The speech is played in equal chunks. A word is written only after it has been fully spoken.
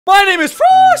My name is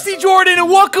Frosty Jordan, and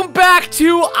welcome back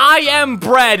to I Am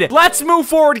Bread. Let's move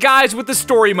forward, guys, with the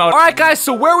story mode. All right, guys,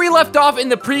 so where we left off in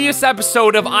the previous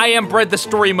episode of I Am Bread, the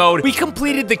story mode, we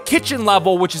completed the kitchen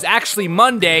level, which is actually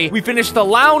Monday. We finished the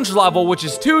lounge level, which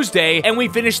is Tuesday, and we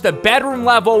finished the bedroom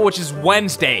level, which is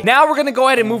Wednesday. Now we're gonna go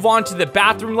ahead and move on to the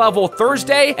bathroom level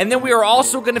Thursday, and then we are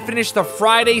also gonna finish the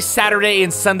Friday, Saturday,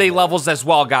 and Sunday levels as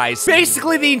well, guys.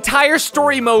 Basically, the entire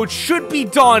story mode should be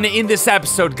done in this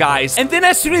episode, guys. And then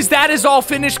as soon as that is all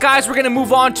finished, guys, we're gonna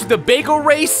move on to the bagel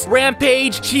race,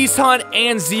 rampage, cheese hunt,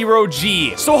 and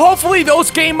 0G. So hopefully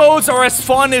those game modes are as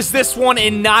fun as this one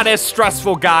and not as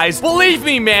stressful, guys. Believe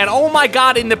me, man. Oh my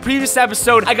god, in the previous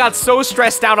episode, I got so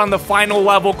stressed out on the final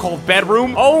level called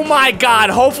bedroom. Oh my god,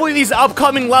 hopefully these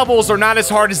upcoming levels are not as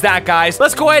hard as that, guys.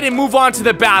 Let's go ahead and move on to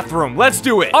the bathroom. Let's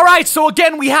do it. All right, so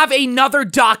again, we have another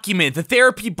document, the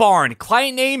therapy barn.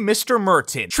 Client name, Mr.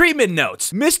 Merton. Treatment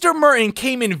notes. Mr. Merton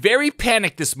came in very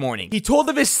panicked this morning. He told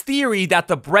of his theory that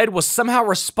the bread was somehow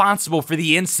responsible for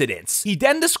the incidents. He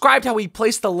then described how he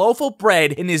placed the loaf of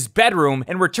bread in his bedroom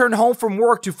and returned home from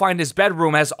work to find his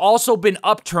bedroom has also been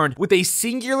upturned with a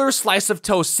singular slice of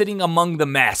toast sitting among the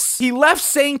mess. He left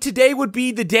saying today would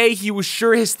be the day he was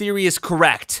sure his theory is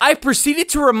correct. I proceeded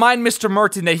to remind Mr.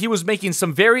 Merton that he was making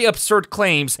some very absurd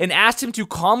claims and asked him to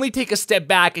calmly take a step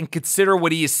back and consider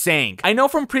what he is saying. I know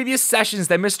from previous sessions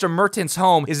that Mr. Merton's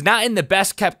home is not in the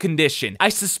best kept condition.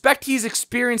 I suspect he's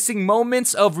experiencing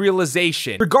moments of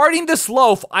realization. Regarding this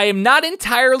loaf, I am not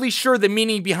entirely sure the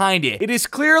meaning behind it. It is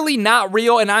clearly not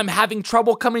real and I'm having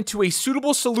trouble coming to a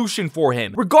suitable solution for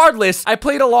him. Regardless, I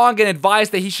played along and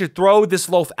advised that he should throw this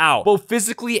loaf out, both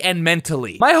physically and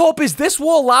mentally. My hope is this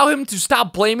will allow him to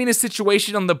stop blaming the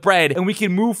situation on the bread and we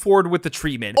can move forward with the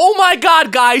treatment. Oh my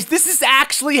god, guys, this is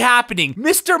actually happening.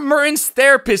 Mr. Merton's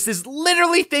therapist is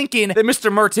literally thinking that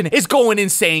Mr. Merton is going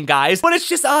insane, guys. But it's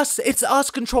just us. It's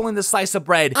us controlling the slice of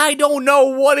bread. I don't know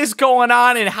what is going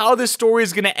on and how this story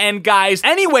is gonna end, guys.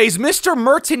 Anyways, Mr.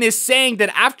 Merton is saying that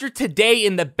after today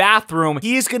in the bathroom,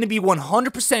 he is gonna be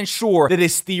 100% sure that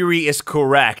his theory is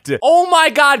correct. Oh my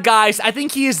god, guys, I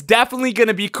think he is definitely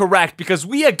gonna be correct because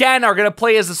we again are gonna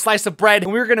play as a slice of bread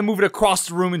and we're gonna move it across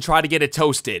the room and try to get it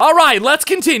toasted. All right, let's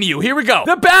continue. Here we go.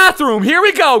 The bathroom. Here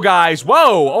we go, guys.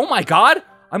 Whoa. Oh my god.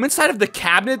 I'm inside of the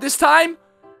cabinet this time?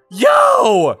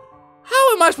 Yo!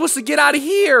 How am I supposed to get out of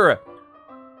here?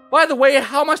 By the way,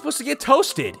 how am I supposed to get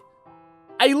toasted?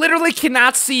 I literally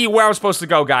cannot see where I'm supposed to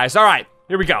go, guys. All right,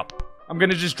 here we go. I'm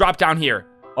gonna just drop down here.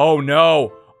 Oh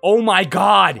no. Oh my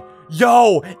god.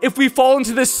 Yo, if we fall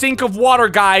into the sink of water,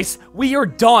 guys, we are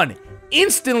done.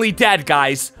 Instantly dead,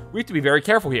 guys. We have to be very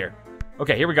careful here.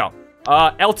 Okay, here we go.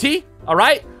 LT, all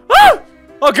right. Ah!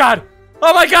 Oh god.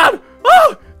 Oh my god.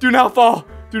 Ah! Do not fall.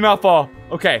 Do not fall.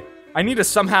 Okay, I need to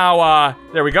somehow,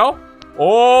 there we go.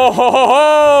 Oh, ho, ho,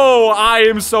 ho. I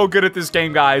am so good at this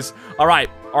game, guys. All right,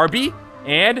 RB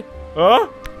and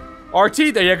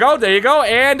RT. There you go. There you go.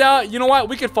 And you know what?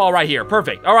 We could fall right here.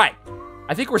 Perfect. All right.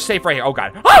 I think we're safe right here. Oh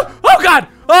god. Oh, oh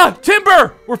god.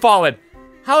 Timber. We're falling.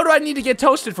 How do I need to get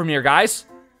toasted from here, guys?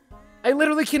 I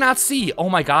literally cannot see. Oh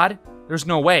my god. There's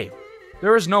no way.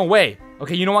 There is no way.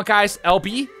 Okay, you know what, guys?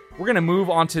 LB. We're gonna move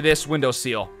onto this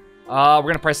windowsill. We're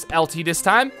gonna press LT this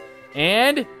time,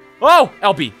 and oh,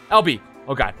 LB, LB.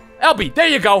 Oh god, LB. There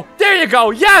you go. There you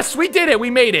go. Yes, we did it. We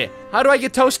made it. How do I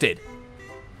get toasted?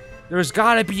 There's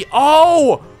gotta be.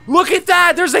 Oh, look at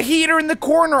that. There's a heater in the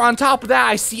corner. On top of that,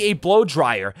 I see a blow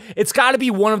dryer. It's gotta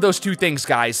be one of those two things,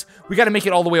 guys. We gotta make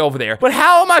it all the way over there. But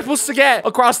how am I supposed to get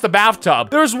across the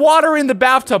bathtub? There's water in the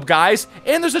bathtub, guys,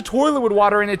 and there's a toilet with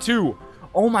water in it too.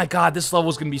 Oh my god, this level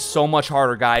is gonna be so much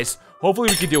harder, guys. Hopefully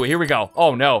we can do it. Here we go.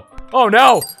 Oh no. Oh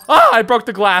no. Ah, I broke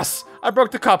the glass. I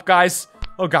broke the cup, guys.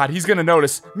 Oh god, he's gonna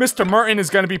notice. Mr. Merton is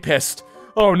gonna be pissed.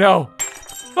 Oh no.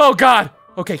 Oh god.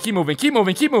 Okay, keep moving, keep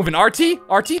moving, keep moving. RT,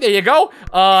 RT, there you go.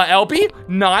 LB,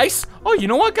 nice. Oh, you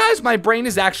know what, guys? My brain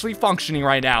is actually functioning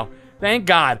right now. Thank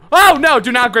god. Oh no,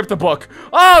 do not grip the book.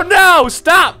 Oh no,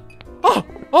 stop.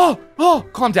 Oh,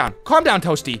 calm down,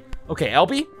 Toasty. Okay,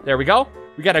 LB, there we go.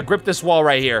 We gotta grip this wall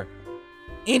right here.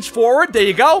 Inch forward, there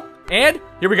you go. And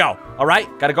here we go. All right,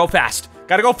 gotta go fast.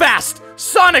 Gotta go fast.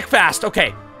 Sonic fast.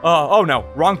 Okay. Oh no,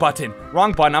 wrong button.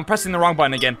 Wrong button. I'm pressing the wrong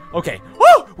button again. Okay.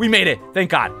 Woo! We made it.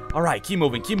 Thank God. All right, keep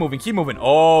moving, keep moving, keep moving.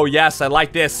 Oh, yes, I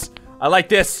like this. I like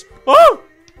this. Oh!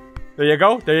 There you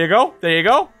go. There you go. There you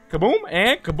go. Kaboom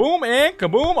and kaboom and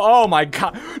kaboom. Oh my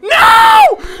god. No!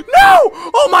 No!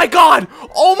 Oh my god!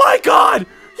 Oh my god!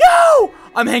 Yo!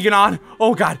 I'm hanging on.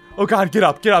 Oh god. Oh god. Get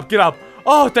up. Get up. Get up.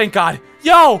 Oh, thank god.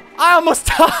 Yo! I almost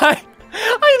died.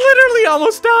 I literally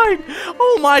almost died.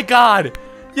 Oh my god.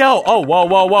 Yo. Oh, whoa,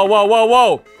 whoa, whoa, whoa, whoa,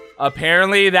 whoa.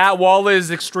 Apparently, that wall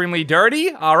is extremely dirty.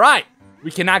 All right.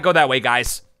 We cannot go that way,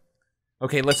 guys.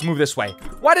 Okay, let's move this way.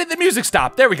 Why did the music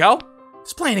stop? There we go.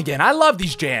 It's playing again. I love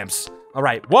these jams. All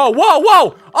right. Whoa, whoa,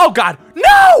 whoa. Oh, God.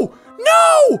 No!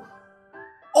 No!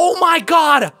 Oh, my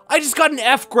God. I just got an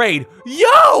F grade.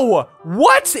 Yo!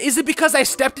 What? Is it because I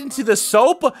stepped into the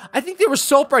soap? I think there was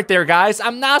soap right there, guys.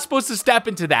 I'm not supposed to step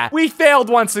into that. We failed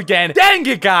once again. Dang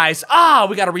it, guys.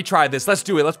 We gotta retry this. Let's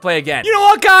do it. Let's play again. You know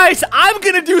what, guys? I'm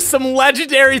gonna do some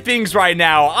legendary things right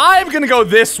now. I'm gonna go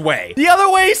this way. The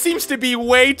other way seems to be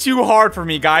way too hard for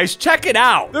me, guys. Check it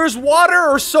out. There's water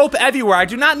or soap everywhere. I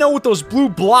do not know what those blue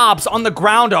blobs on the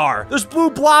ground are. There's blue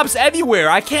blobs everywhere.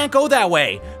 I can't go that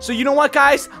way. So you know what,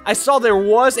 guys? I saw there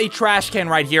was a trash can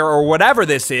right here, or whatever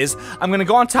this is. I'm gonna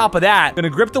go on top of that. I'm gonna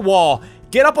grip the wall,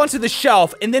 get up onto the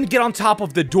shelf, and then get on top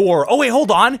of the door. Oh, wait, hold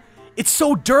on. It's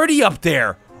so dirty up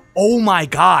there. Oh, my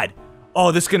God.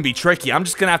 Oh, this is gonna be tricky. I'm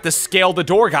just gonna have to scale the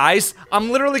door, guys.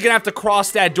 I'm literally gonna have to cross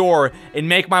that door and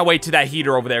make my way to that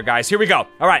heater over there, guys. Here we go.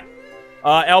 All right.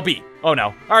 LB. Oh,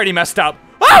 no. I already messed up.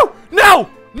 Oh, no!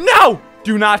 No!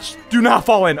 Do not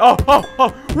fall in. Oh,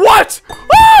 what?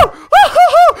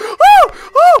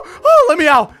 Let me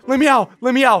out.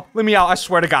 I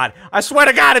swear to God.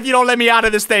 If you don't let me out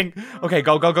of this thing. Okay,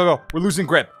 go. We're losing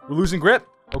grip.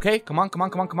 Okay, come on.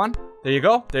 There you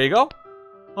go.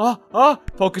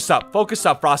 Focus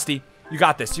up, Frosty. You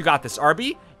got this,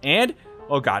 RB, and,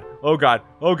 oh God.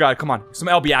 Come on, some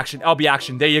LB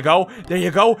action. There you go.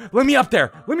 Let me up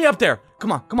there.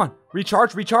 Come on.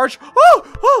 Recharge.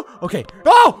 Okay.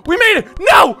 Oh, we made it.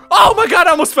 No. Oh my God, I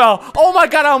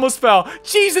almost fell.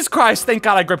 Jesus Christ. Thank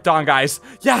God I gripped on, guys.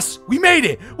 Yes, we made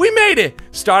it.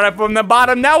 Started from the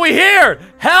bottom. Now we're here.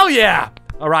 Hell yeah.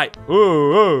 All right.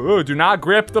 Ooh. Do not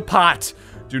grip the pot.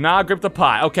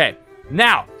 Okay.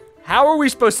 Now, how are we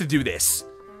supposed to do this?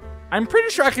 I'm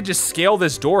pretty sure I could just scale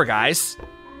this door, guys.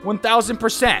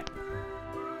 1000%.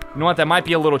 You know what? That might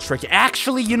be a little tricky.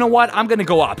 Actually, you know what? I'm gonna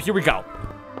go up. Here we go.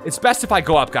 It's best if I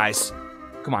go up, guys.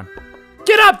 Come on.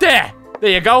 Get up there! There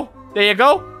you go.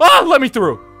 Oh, let me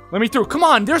through. Come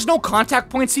on, there's no contact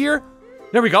points here.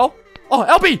 There we go. Oh,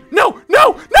 LB! No!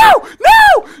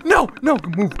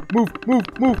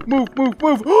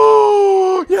 Move.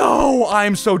 Oh, yo,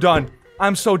 I'm so done.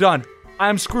 I'm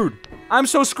screwed. I'm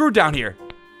so screwed down here.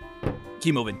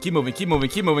 Keep moving.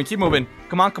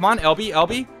 Come on,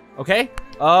 LB. Okay.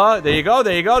 There you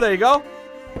go.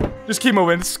 Just keep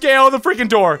moving. Scale the freaking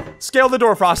door. Scale the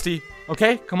door, Frosty.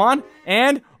 Okay, come on.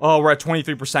 And, oh, we're at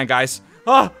 23%, guys.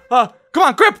 Come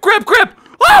on, grip.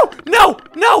 Oh, no.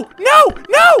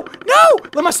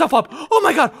 Let myself up. Oh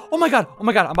my God. I'm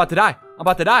about to die.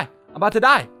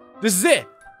 This is it.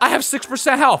 I have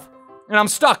 6% health, and I'm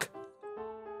stuck.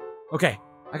 Okay,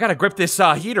 I gotta grip this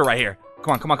heater right here.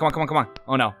 Come on.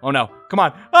 Oh no. Come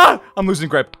on. I'm losing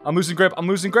grip.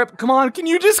 Come on, can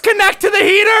you just connect to the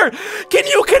heater?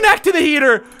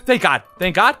 Thank God.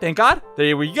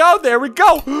 There we go.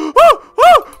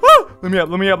 Let me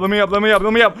up.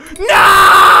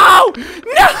 No!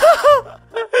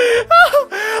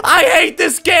 I hate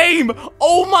this game.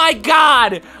 Oh my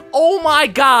God.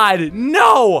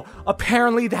 No.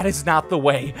 Apparently that is not the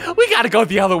way. We gotta go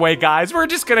the other way, guys. We're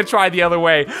just gonna try the other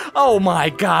way. Oh my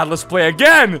God, let's play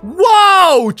again.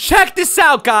 Whoa, check this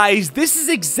out, guys. This is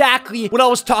exactly what I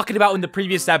was talking about in the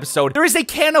previous episode. There is a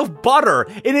can of butter,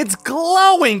 and it's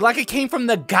glowing like it came from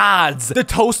the gods, the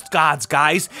toast gods,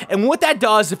 guys. And what that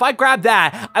does, if I grab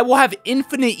that, I will have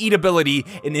infinite eatability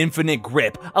and infinite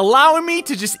grip, allowing me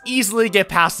to just easily get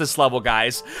past this level,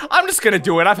 guys. I'm just gonna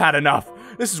do it. I've had enough.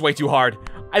 This is way too hard.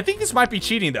 I think this might be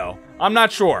cheating, though. I'm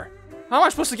not sure. How am I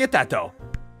supposed to get that, though?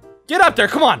 Get up there,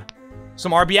 come on.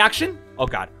 Some RB action? Oh,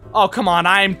 God. Oh, come on.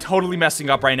 I am totally messing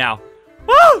up right now.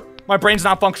 Oh, my brain's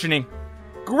not functioning.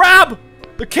 Grab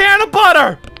the can of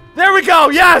butter. There we go.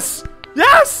 Yes.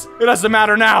 It doesn't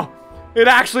matter now. It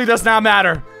actually does not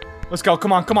matter. Let's go.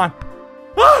 Come on.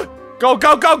 Ah, go.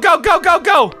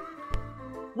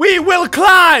 We will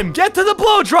climb. Get to the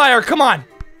blow dryer. Come on.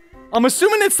 I'm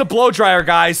assuming it's the blow dryer,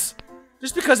 guys.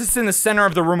 Just because it's in the center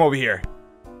of the room over here.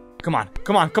 Come on.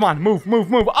 Move.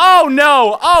 Oh,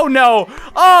 no.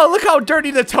 Oh, look how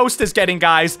dirty the toast is getting,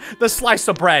 guys. The slice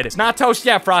of bread. It's not toast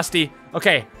yet, Frosty.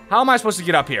 Okay, how am I supposed to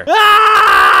get up here?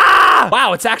 Ah!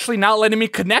 Wow, it's actually not letting me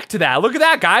connect to that. Look at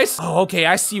that, guys. Oh, okay,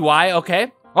 I see why.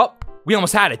 Okay. Oh, we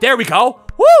almost had it. There we go.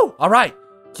 Woo! All right.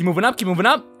 Keep moving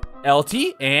up.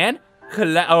 LT and...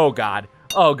 Oh, God.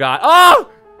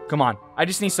 Oh! Come on. I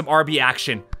just need some RB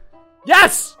action.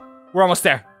 Yes! We're almost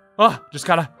there. Oh, just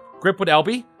gotta grip with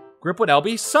LB.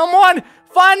 Someone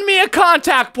find me a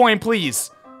contact point,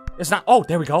 please. It's not. Oh,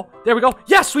 there we go.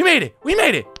 Yes, we made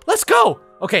it. Let's go.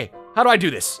 Okay, how do I do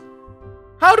this?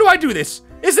 How do I do this?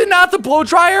 Is it not the blow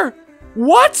dryer?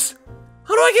 What?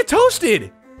 How do I get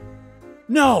toasted?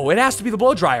 No, it has to be the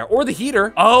blow dryer or the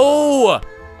heater. Oh,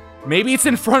 maybe it's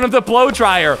in front of the blow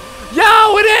dryer.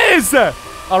 Yo, it is!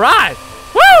 All right,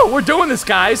 woo, we're doing this,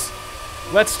 guys.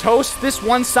 Let's toast this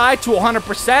one side to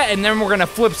 100%, and then we're gonna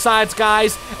flip sides,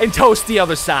 guys, and toast the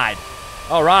other side.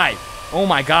 All right, oh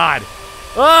my God.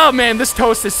 Oh man, this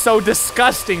toast is so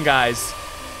disgusting, guys.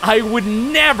 I would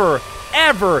never,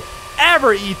 ever,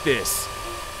 ever eat this.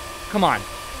 Come on,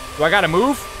 do I gotta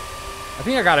move? I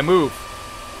think I gotta move.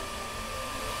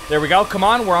 There we go, come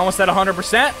on, we're almost at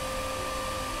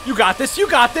 100%. You got this, you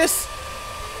got this.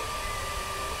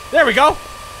 There we go. All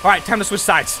right, time to switch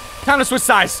sides. Time to switch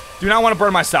sides. Do not want to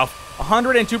burn myself.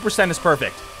 102% is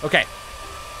perfect. Okay,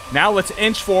 now let's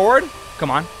inch forward. Come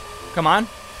on, come on.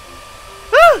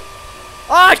 Ah!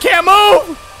 Oh, I can't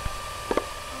move.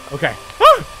 Okay,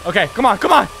 ah! Okay, come on,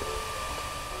 come on.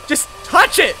 Just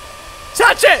touch it.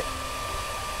 Touch it.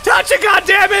 Touch it,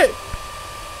 goddammit.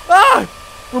 Ah!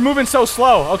 We're moving so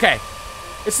slow. Okay.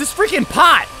 It's this freaking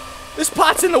pot. This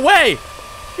pot's in the way.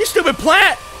 You stupid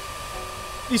plant.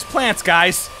 These plants,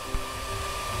 guys.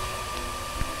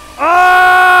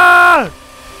 Ah!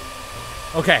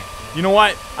 Okay. You know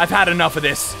what? I've had enough of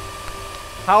this.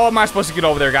 How am I supposed to get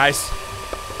over there, guys?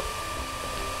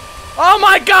 Oh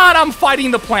my God, I'm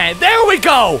fighting the plant. There we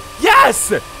go.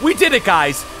 Yes, we did it,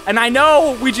 guys. And I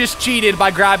know we just cheated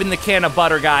by grabbing the can of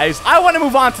butter, guys. I want to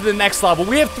move on to the next level.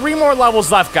 We have 3 more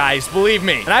levels left, guys, believe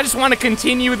me. And I just want to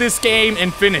continue this game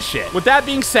and finish it. With that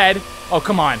being said, oh,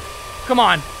 come on. Come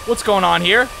on. What's going on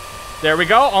here? There we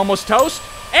go. Almost toast.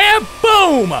 And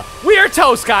boom! We are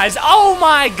toast, guys. Oh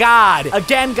my God.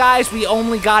 Again, guys, we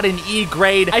only got an E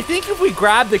grade. I think if we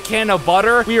grab the can of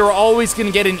butter, we are always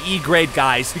gonna get an E grade,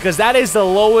 guys, because that is the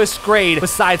lowest grade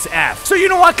besides F. So you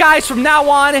know what, guys? From now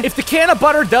on, if the can of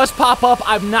butter does pop up,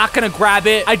 I'm not gonna grab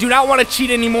it. I do not want to cheat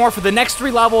anymore. For the next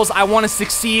 3 levels, I want to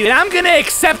succeed, and I'm gonna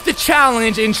accept the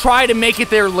challenge and try to make it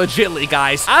there legitly,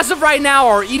 guys. As of right now,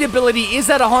 our eatability is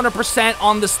at 100%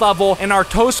 on this level, and our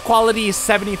toast quality is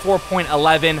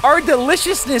 74.11. Our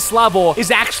deliciousness level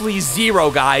is actually 0,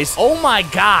 guys. Oh my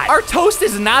God. Our toast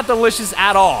is not delicious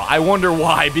at all. I wonder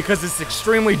why, because it's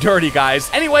extremely dirty, guys.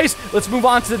 Anyways, let's move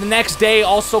on to the next day,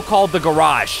 also called the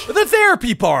garage. The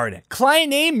therapy part.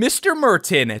 Client name, Mr.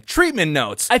 Merton. Treatment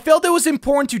notes. I felt it was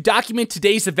important to document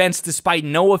today's events despite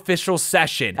no official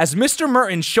session, as Mr.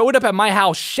 Merton showed up at my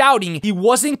house shouting he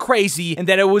wasn't crazy and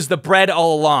that it was the bread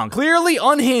all along. Clearly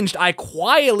unhinged, I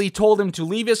quietly told him to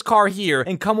leave his car here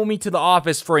and come with me to the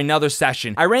office for another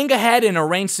session. I rang ahead and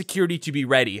arranged security to be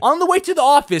ready. On the way to the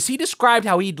office, he described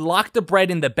how he'd locked the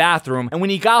bread in the bathroom, and when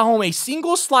he got home, a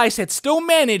single slice had still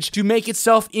managed to make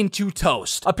itself into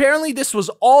toast. Apparently, this was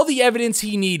all the evidence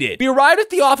he needed. We arrived at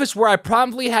the office where I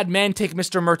promptly had men take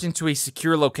Mr. Merton to a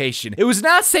secure location. It was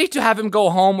not safe to have him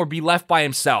go home or be left by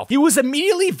himself. He was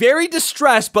immediately very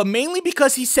distressed, but mainly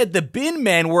because he said the bin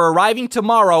men were arriving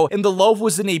tomorrow and the loaf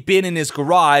was in a bin in his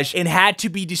garage and had to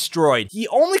be destroyed. He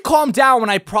only calmed down when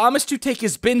I promised to take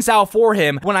his bins out for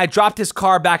him when I dropped his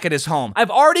car back at his home. I've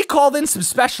already called in some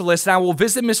specialists and I will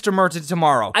visit Mr. Merton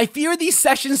tomorrow. I fear these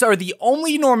sessions are the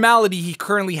only normality he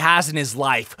currently has in his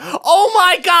life. Oh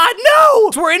my God,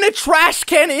 no! We're in a trash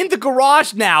can in the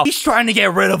garage now. He's trying to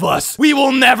get rid of us. We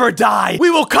will never die. We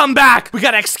will come back. We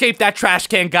gotta escape that trash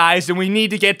can, guys, and we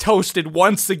need to get toasted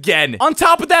once again. On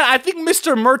top of that, I think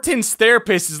Mr. Merton's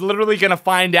therapist is literally gonna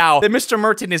find out that Mr.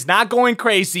 Merton is not going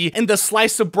crazy and the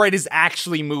slice of bread is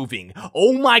actually moving.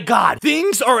 Oh my God.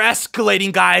 Things are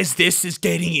escalating, guys. This is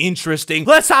getting interesting.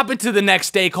 Let's hop into the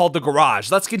next day called the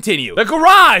garage. Let's continue. The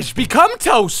garage. Become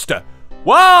toast.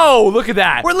 Whoa, look at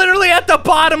that. We're literally at the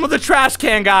bottom of the trash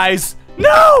can, guys.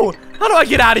 No! How do I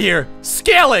get out of here?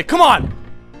 Scale it. Come on.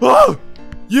 Oh,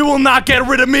 you will not get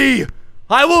rid of me.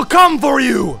 I will come for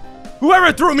you.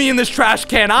 Whoever threw me in this trash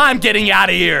can, I'm getting out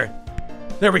of here.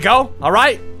 There we go. All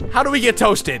right. How do we get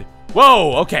toasted?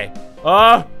 Whoa, okay.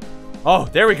 Oh,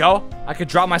 there we go. I could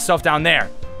drop myself down there.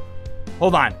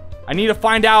 Hold on. I need to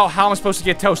find out how I'm supposed to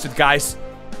get toasted, guys.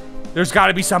 There's got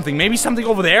to be something. Maybe something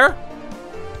over there?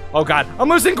 Oh, God. I'm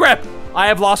losing grip. I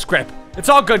have lost grip. It's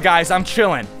all good, guys. I'm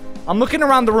chilling. I'm looking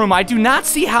around the room. I do not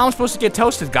see how I'm supposed to get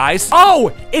toasted, guys.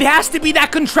 Oh, it has to be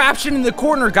that contraption in the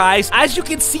corner, guys. As you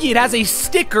can see, it has a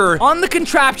sticker on the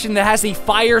contraption that has a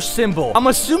fire symbol. I'm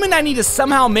assuming I need to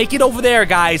somehow make it over there,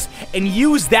 guys, and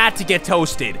use that to get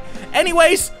toasted.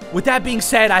 anyways, with that being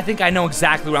said, I think I know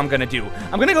exactly what I'm gonna do.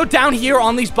 I'm gonna go down here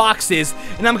on these boxes,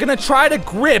 and I'm gonna try to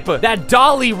grip that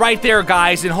dolly right there,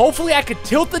 guys, and hopefully I could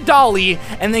tilt the dolly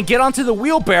and then get onto the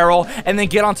wheelbarrow and then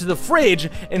get onto the fridge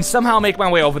and somehow make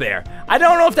my way over there. I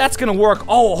don't know if that's gonna work.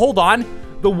 Oh, hold on.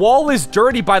 The wall is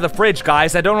dirty by the fridge,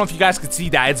 guys. I don't know if you guys could see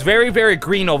that. It's very, very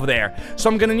green over there. So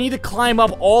I'm gonna need to climb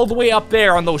up all the way up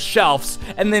there on those shelves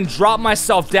and then drop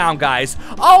myself down, guys.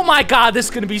 Oh my god, this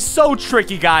is gonna be so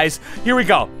tricky, guys. Here we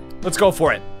go. Let's go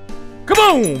for it.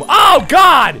 Kaboom! Oh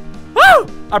god! Woo!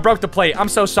 I broke the plate. I'm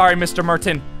so sorry, Mr.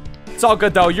 Merton. It's all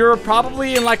good, though. You're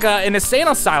probably in like an insane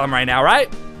asylum right now,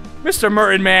 right? Mr.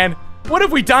 Merton, man. What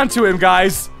have we done to him,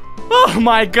 guys? Oh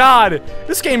my god.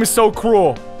 This game is so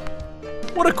cruel.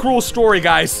 What a cruel story,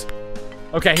 guys.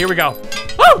 Okay, here we go.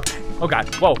 Woo! Oh,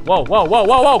 God. Whoa, whoa, whoa, whoa,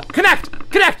 whoa, whoa. Connect!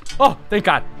 Connect! Oh, thank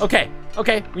God. Okay.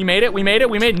 Okay, we made it. We made it.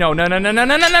 We made it. No, no, no, no, no,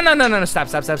 no, no, no, no, no, no. Stop,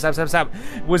 stop, stop, stop, stop, stop.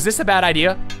 Was this a bad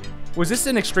idea? Was this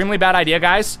an extremely bad idea,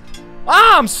 guys?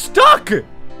 Ah, I'm stuck!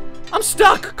 I'm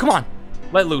stuck! Come on.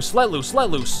 Let loose, let loose, let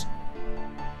loose.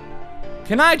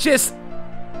 Can I just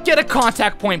get a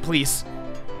contact point, please?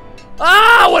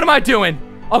 Ah, what am I doing?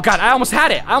 Oh, God, I almost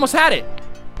had it. I almost had it.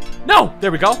 No,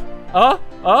 there we go.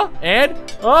 And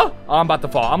oh, I'm about to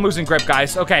fall. I'm losing grip,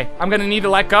 guys. Okay, I'm gonna need to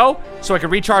let go so I can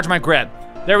recharge my grip.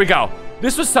 There we go.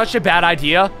 This was such a bad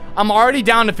idea. I'm already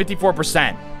down to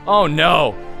 54%. Oh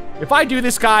no. If I do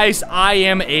this, guys, I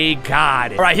am a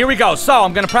god. All right, here we go. So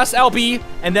I'm gonna press LB,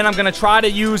 and then I'm gonna try to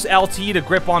use LT to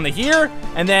grip on the here,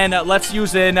 and then let's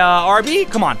use an RB.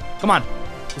 Come on, come on.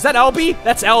 Is that LB?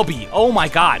 That's LB. Oh my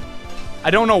god. I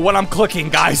don't know what I'm clicking,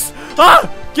 guys.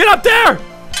 Ah, get up there.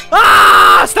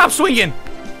 Ah! Stop swinging!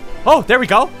 Oh, there we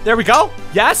go. There we go.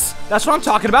 Yes, that's what I'm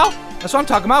talking about. That's what I'm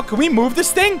talking about. Can we move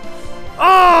this thing?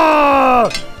 Ah!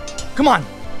 Come on.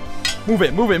 Move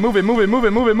it, move it, move it, move it, move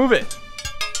it, move it, move it.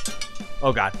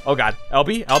 Oh, God. Oh, God.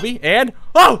 LB, LB, and...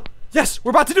 Oh! Yes, we're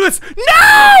about to do this.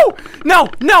 No! No,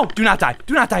 no, do not die.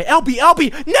 Do not die. LB,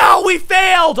 LB. No, we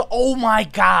failed. Oh, my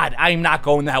God. I am not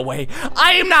going that way.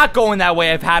 I am not going that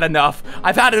way. I've had enough.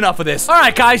 I've had enough of this. All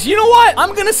right, guys, you know what?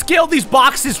 I'm going to scale these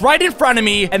boxes right in front of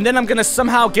me, and then I'm going to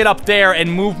somehow get up there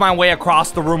and move my way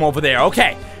across the room over there.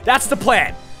 Okay, that's the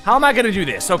plan. How am I going to do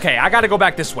this? Okay, I got to go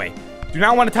back this way. Do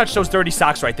not want to touch those dirty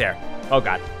socks right there. Oh,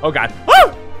 God. Oh, God.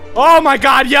 Oh! Oh, my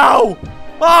God, yo!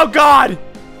 Oh, God!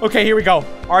 Okay, here we go.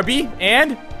 RB,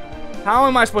 and how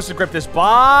am I supposed to grip this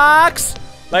box?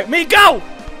 Let me go!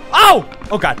 Oh!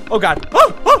 Oh, God. Oh, God.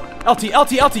 Oh! Oh! LT,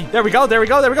 LT, LT. There we go, there we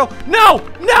go, there we go. No!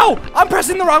 No! I'm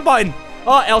pressing the wrong button.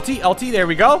 Oh, LT, LT. There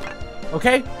we go.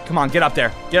 Okay. Come on, get up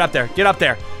there. Get up there. Get up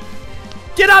there.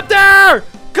 Get up there!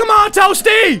 Come on,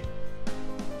 Toasty!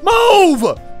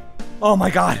 Move! Oh, my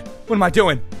God. What am I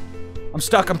doing? I'm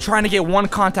stuck. I'm trying to get one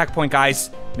contact point,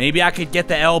 guys. Maybe I could get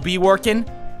the LB working.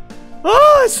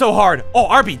 Oh, it's so hard. Oh,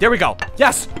 RB, there we go.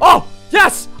 Yes. Oh,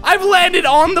 yes. I've landed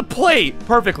on the plate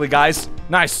perfectly, guys.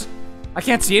 Nice. I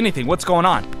can't see anything. What's going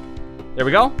on? There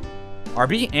we go.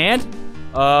 RB, and,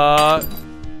 whoa,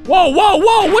 whoa,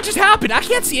 whoa. What just happened? I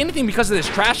can't see anything because of this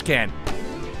trash can.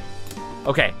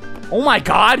 Okay. Oh, my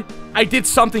God. I did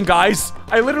something, guys.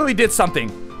 I literally did something.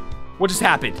 What just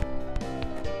happened?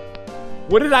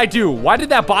 What did I do? Why did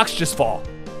that box just fall?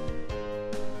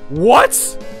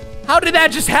 What? How did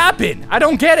that just happen? I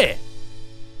don't get it.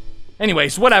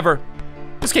 Anyways, whatever.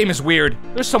 This game is weird.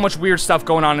 There's so much weird stuff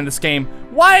going on in this game.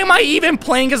 Why am I even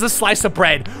playing as a slice of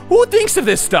bread? Who thinks of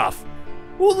this stuff?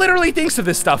 Who literally thinks of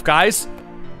this stuff, guys?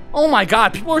 Oh my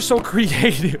God, people are so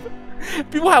creative.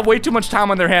 People have way too much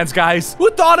time on their hands, guys.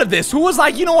 Who thought of this? Who was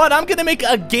like, you know what? I'm gonna make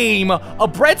a game, a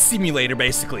bread simulator,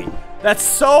 basically. That's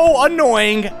so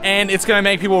annoying, and it's gonna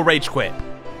make people rage quit.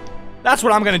 That's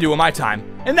what I'm gonna do with my time.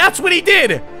 And that's what he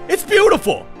did! It's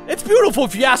beautiful! It's beautiful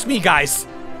if you ask me, guys.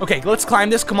 Okay, let's climb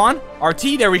this, come on.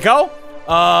 RT, there we go.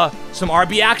 Some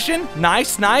RB action.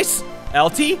 Nice, nice.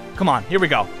 LT, come on, here we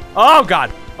go. Oh,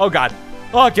 God. Oh, God.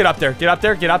 Oh, get up there, get up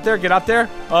there, get up there, get up there.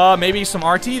 Maybe some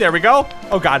RT, there we go.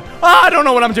 Oh, God. I don't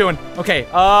know what I'm doing. Okay,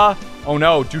 oh,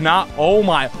 no, do not. Oh,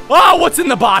 my. Oh, what's in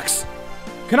the box?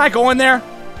 Can I go in there?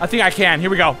 I think I can. Here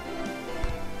we go.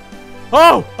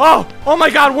 Oh my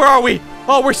God, where are we?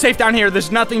 Oh, we're safe down here.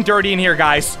 There's nothing dirty in here,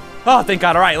 guys. Oh, thank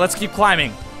God. All right, let's keep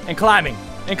climbing and climbing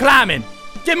and climbing.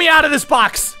 Get me out of this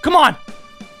box. Come on.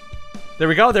 There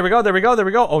we go, there we go, there we go, there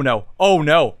we go. Oh, no. Oh,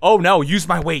 no. Oh, no. Use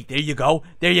my weight. There you go.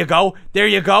 There you go. There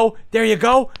you go. There you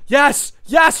go. Yes.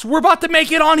 Yes. We're about to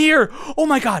make it on here. Oh,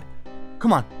 my God.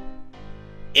 Come on.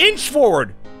 Inch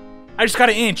forward. I just got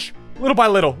to inch. Little by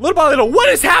little. Little by little. What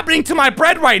is happening to my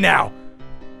bread right now?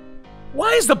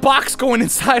 Why is the box going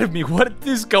inside of me? What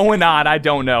is going on? I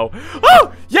don't know.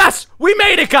 Oh, yes, we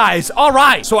made it, guys. All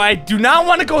right, so I do not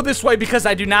want to go this way because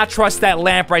I do not trust that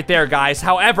lamp right there, guys.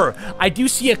 However, I do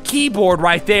see a keyboard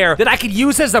right there that I could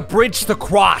use as a bridge to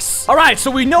cross. All right,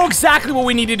 so we know exactly what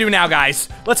we need to do now, guys.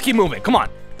 Let's keep moving. Come on.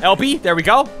 LB, there we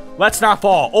go. Let's not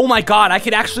fall. Oh my God, I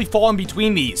could actually fall in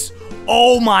between these.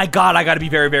 Oh my God, I gotta be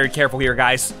very, very careful here,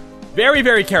 guys. Very,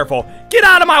 very careful. Get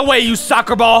out of my way, you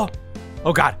soccer ball.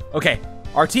 Oh God, okay.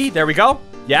 RT, there we go.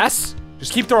 Yes.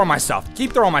 Just keep throwing myself.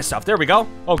 Keep throwing myself. There we go.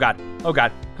 Oh God, oh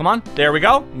God. Come on, there we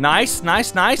go. Nice,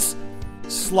 nice, nice.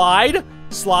 Slide,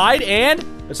 slide, and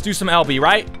let's do some LB,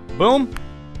 right? Boom.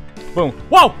 Boom.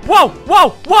 Whoa, whoa, whoa,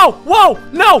 whoa, whoa.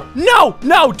 No, no,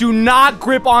 no. Do not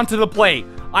grip onto the plate.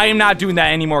 I am not doing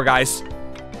that anymore, guys.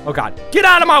 Oh God, get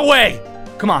out of my way.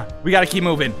 Come on, we gotta keep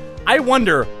moving. I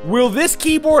wonder, will this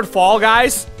keyboard fall,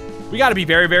 guys? We gotta be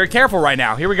very, very careful right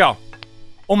now. Here we go.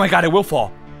 Oh my God, it will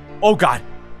fall. Oh God.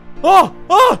 Oh,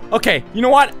 oh, okay. You know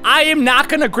what? I am not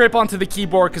gonna grip onto the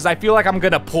keyboard because I feel like I'm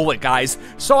gonna pull it, guys.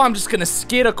 So I'm just gonna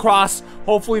skid across.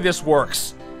 Hopefully this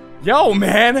works. Yo,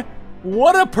 man,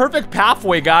 what a perfect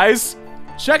pathway, guys.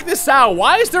 Check this out.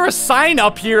 Why is there a sign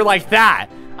up here like that?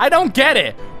 I don't get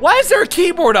it. Why is there a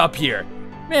keyboard up here?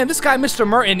 Man, this guy, Mr.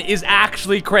 Merton, is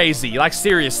actually crazy. Like,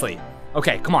 seriously.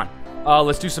 Okay, come on.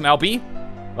 Let's do some LB.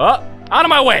 Out of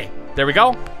my way. There we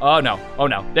go. Oh, no. Oh,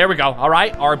 no. There we go. All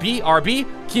right. RB,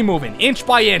 RB. Keep moving. Inch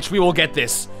by inch, we will get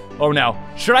this. Oh, no.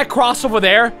 Should I cross over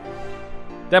there?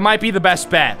 That might be the best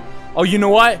bet. Oh, you know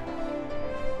what?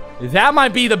 That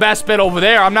might be the best bet over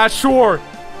there. I'm not sure.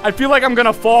 I feel like I'm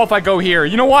gonna fall if I go here.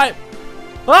 You know what?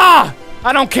 Ah!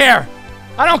 I don't care.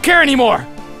 I don't care anymore.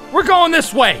 We're going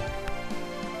this way.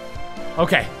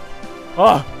 Okay.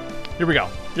 Oh, here we go.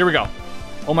 Here we go.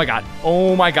 Oh my God.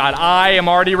 Oh my God. I am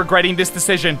already regretting this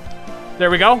decision. There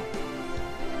we go.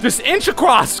 Just inch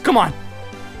across. Come on.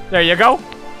 There you go.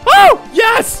 Oh,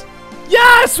 yes.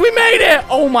 Yes, we made it.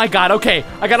 Oh my God. Okay.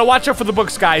 I gotta watch out for the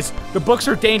books, guys. The books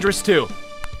are dangerous too.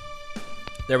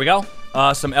 There we go.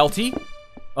 Some LT.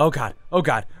 Oh God. Oh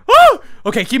God. Oh!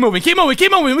 Okay, keep moving. Keep moving.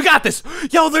 Keep moving. We got this.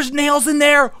 Yo, there's nails in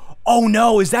there. Oh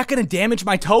no. Is that gonna damage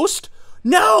my toast?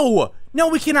 No. No,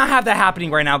 we cannot have that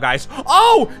happening right now, guys.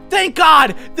 Oh, thank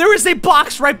God. There is a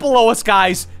box right below us,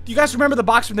 guys. Do you guys remember the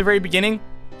box from the very beginning?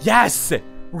 Yes.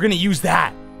 We're going to use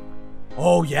that.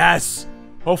 Oh, yes.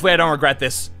 Hopefully I don't regret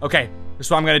this. Okay. This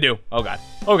is what I'm going to do. Oh, God.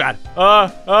 Oh, God.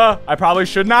 I probably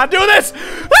should not do this.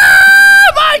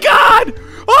 Ah, my God.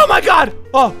 Oh, my God.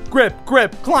 Oh, grip,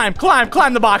 grip. Climb, climb,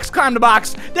 climb the box. Climb the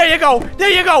box. There you go. There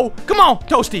you go. Come on.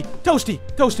 Toasty, Toasty,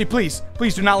 Toasty, please.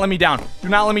 Please do not let me down. Do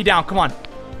not let me down. Come on.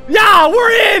 Yeah,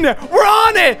 we're in! We're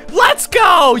on it! Let's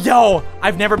go! Yo,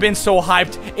 I've never been so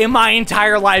hyped in my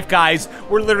entire life, guys.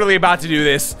 We're literally about to do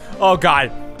this. Oh,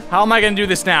 God. How am I gonna do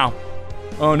this now?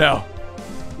 Oh, no.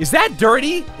 Is that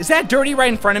dirty? Is that dirty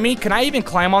right in front of me? Can I even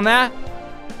climb on that?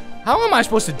 How am I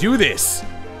supposed to do this?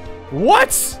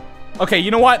 What? Okay,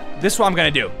 you know what? This is what I'm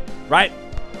gonna do, right?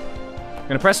 I'm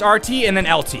gonna press RT and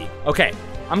then LT. Okay,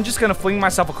 I'm just gonna fling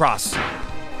myself across.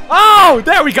 Oh,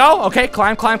 there we go. Okay,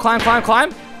 climb, climb, climb, climb,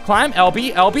 climb. Climb,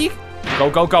 LB, LB. Go,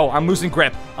 go, go. I'm losing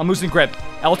grip. I'm losing grip.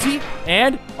 LT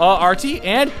and RT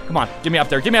and come on. Get me up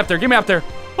there. Get me up there. Get me up there.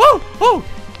 Oh, oh,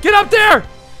 get up there.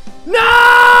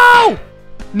 No!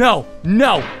 No,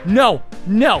 no, no,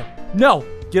 no, no.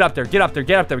 Get up there. Get up there.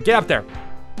 Get up there. Get up there.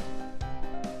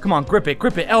 Come on, grip it.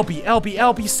 Grip it. LB, LB,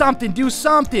 LB. Something. Do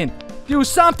something. Do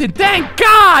something. Thank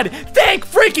God. Thank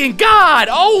freaking God.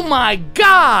 Oh my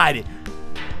God.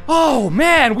 Oh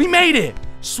man, we made it.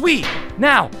 Sweet.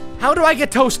 Now, how do I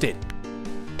get toasted?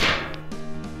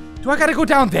 Do I gotta go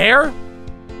down there?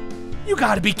 You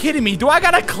gotta be kidding me. Do I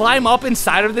gotta climb up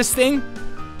inside of this thing?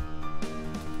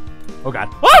 Oh God.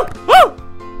 Oh! Oh!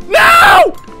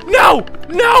 No! No!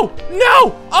 No!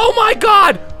 No! Oh my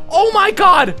God! Oh my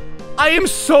God! I am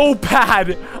so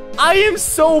bad. I am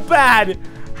so bad.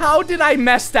 How did I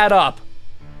mess that up?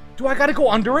 Do I gotta go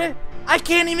under it? I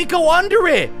can't even go under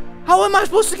it. How am I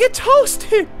supposed to get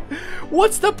toasted?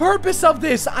 What's the purpose of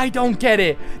this? I don't get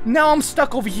it. Now I'm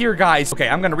stuck over here, guys. Okay,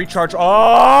 I'm gonna recharge.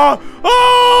 Oh!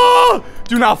 Oh!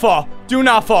 Do not fall. Do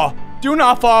not fall. Do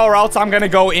not fall or else I'm gonna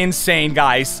go insane,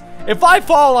 guys. If I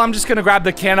fall, I'm just gonna grab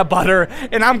the can of butter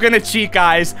and I'm gonna cheat,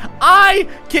 guys. I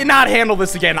cannot handle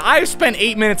this again. I've spent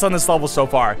 8 minutes on this level so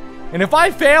far. And if I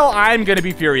fail, I'm gonna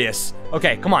be furious.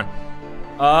 Okay, come on.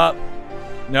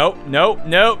 Nope, nope,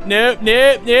 nope, nope,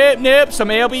 nope, nope, nope. Some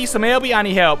ALB, some ALB. I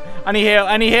need help. I need help.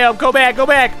 I need help. Go back, go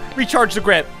back. Recharge the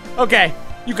grip. Okay,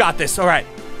 you got this. All right.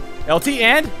 LT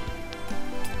and.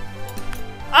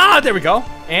 Ah, there we go.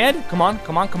 And come on,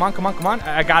 come on, come on, come on, come on.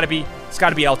 I gotta be. It's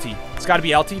gotta be LT. It's got to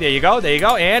be LT. There you go. There you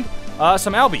go. And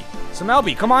some LB. Some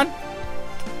LB. Come on.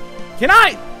 Can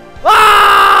I?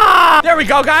 Ah! There we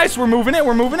go, guys. We're moving it.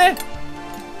 We're moving it.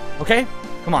 Okay.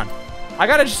 Come on. I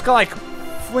got to just go, like,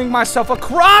 fling myself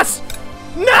across.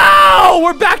 No!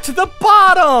 We're back to the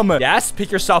bottom. Yes.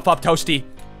 Pick yourself up, Toasty.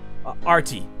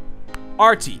 RT.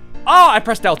 RT. Oh, I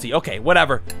pressed LT. Okay.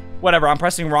 Whatever. Whatever. I'm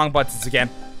pressing wrong buttons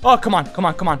again. Oh, come on. Come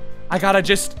on. Come on. I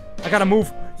gotta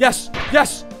move. Yes.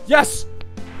 Yes. Yes.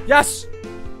 Yes.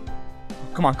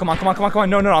 Come on. Come on. Come on. Come on. Come on.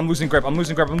 No, no, no. I'm losing grip. I'm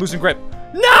losing grip. I'm losing grip.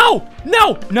 No!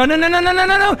 No! No, no, no, no, no, no,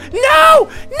 no, no! No!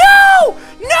 No!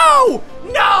 No!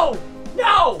 No!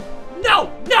 No! No!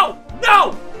 No!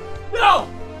 No! No!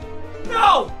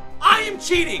 No! I am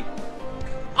cheating!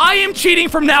 I am cheating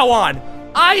from now on!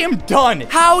 I am done!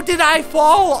 How did I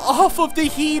fall off of the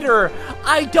heater?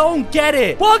 I don't get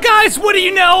it. Well, guys, what do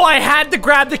you know? I had to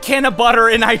grab the can of butter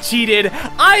and I cheated.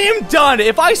 I am done.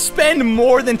 If I spend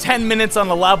more than 10 minutes on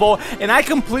the level and I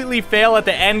completely fail at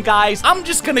the end, guys, I'm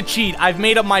just gonna cheat. I've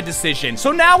made up my decision.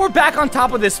 So now we're back on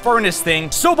top of this furnace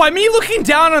thing. So by me looking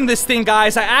down on this thing,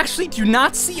 guys, I actually do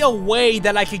not see a way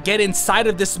that I could get inside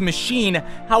of this machine.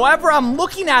 However, I'm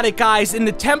looking at it, guys, and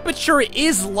the temperature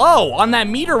is low on that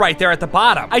meter right there at the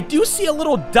bottom. I do see a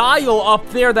little dial up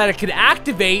there that it could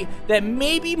activate that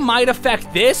maybe might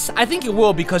affect this. I think it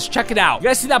will, because check it out. You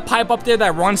guys see that pipe up there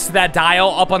that runs to that dial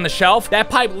up on the shelf? That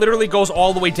pipe literally goes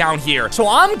all the way down here. So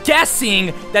I'm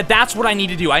guessing that that's what I need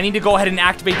to do. I need to go ahead and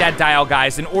activate that dial,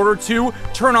 guys, in order to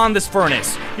turn on this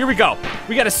furnace. Here we go.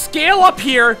 We got to scale up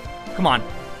here. Come on.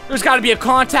 There's got to be a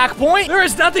contact point. There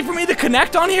is nothing for me to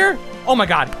connect on here. Oh my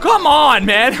God. Come on,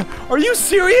 man. Are you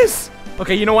serious?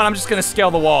 Okay, you know what? I'm just going to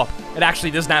scale the wall. It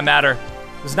actually does not matter.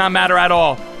 Does not matter at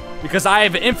all. Because I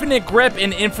have infinite grip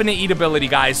and infinite eatability,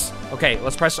 guys. Okay,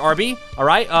 let's press RB. All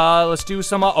right, let's do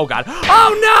some, oh God.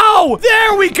 Oh no!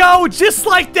 There we go, just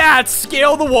like that.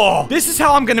 Scale the wall. This is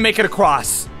how I'm gonna make it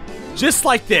across. Just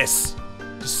like this.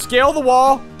 Just scale the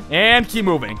wall and keep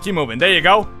moving, keep moving. There you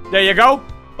go, there you go.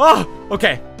 Oh,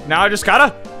 okay, now I just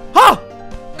gotta,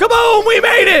 kaboom, we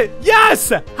made it!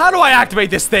 Yes! How do I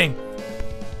activate this thing?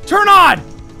 Turn on!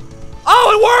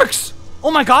 Oh, it works!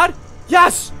 Oh my God,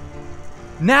 yes!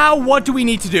 Now, what do we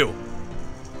need to do?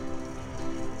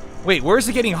 Wait, where is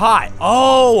it getting hot?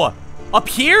 Oh, up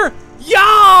here? Yo,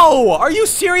 are you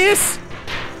serious?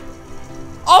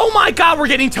 Oh my God, we're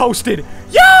getting toasted.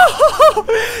 Yo,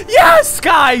 yes,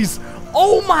 guys.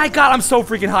 Oh my God, I'm so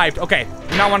freaking hyped. Okay,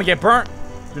 do not want to get burnt.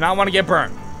 Do not want to get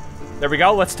burnt. There we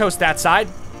go. Let's toast that side.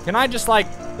 Can I just like,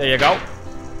 there you go.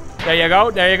 There you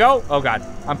go, there you go. Oh God,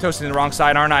 I'm toasting the wrong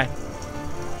side, aren't I?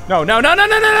 No, no, no, no,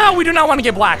 no, no, no. We do not want to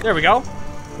get black. There we go.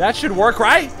 That should work,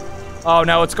 right? Oh,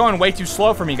 no, it's going way too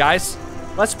slow for me, guys.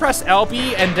 Let's press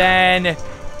LB, and then,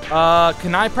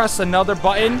 can I press another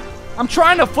button? I'm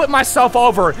trying to flip myself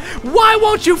over. Why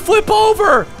won't you flip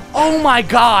over? Oh, my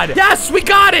God. Yes, we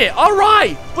got it. All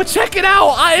right. But check it out.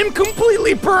 I am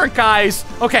completely burnt, guys.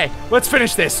 Okay, let's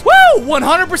finish this. Woo!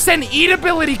 100%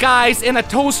 eatability, guys, and a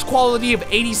toast quality of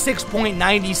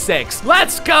 86.96.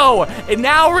 Let's go. And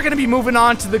now we're going to be moving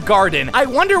on to the garden. I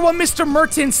wonder what Mr.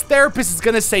 Merton's therapist is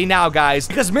going to say now, guys,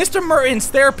 because Mr. Merton's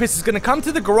therapist is going to come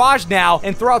to the garage now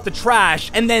and throw out the trash,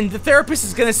 and then the therapist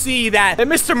is going to see that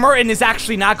Mr. Merton is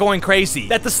actually not going crazy,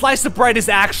 that the slice of bread is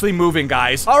actually moving,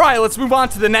 guys. All right, let's move on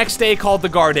to the next day called the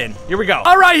garden. Here we go.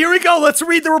 All right, here we go. Let's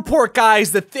read the report,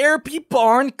 guys. The therapy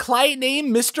barn, client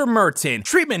name Mr. Merton.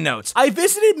 Treatment notes. I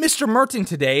visited Mr. Merton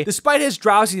today. Despite his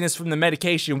drowsiness from the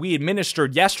medication we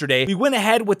administered yesterday, we went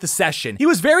ahead with the session. He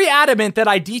was very adamant that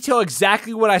I detail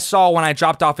exactly what I saw when I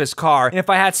dropped off his car and if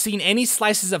I had seen any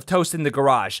slices of toast in the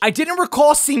garage. I didn't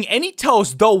recall seeing any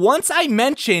toast, though once I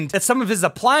mentioned that some of his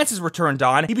appliances were turned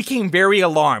on, he became very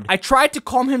alarmed. I tried to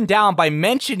calm him down by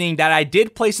mentioning that I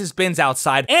did place his bins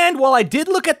outside, and while I did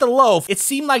look at the loaf, it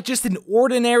seemed like just an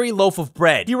ordinary loaf of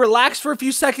bread. He relaxed for a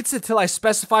few seconds until I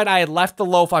specified I had left the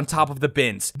loaf on top of the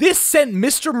bins. This sent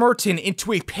Mr. Merton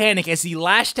into a panic as he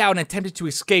lashed out and attempted to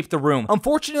escape the room.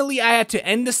 Unfortunately, I had to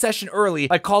end the session early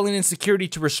by calling in security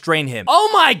to restrain him. Oh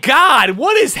my God,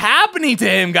 what is happening to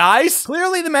him, guys?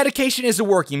 Clearly, the medication isn't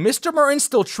working. Mr. Merton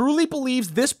still truly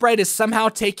believes this bread is somehow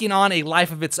taking on a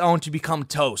life of its own to become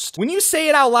toast. When you say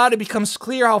it out loud, it becomes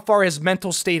clear how far his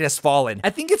mental state has fallen. I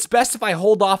think it's best if I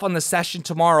hold off on the session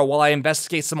tomorrow while I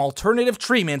investigate some alternative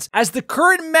treatments, as the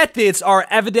current methods are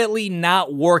evidently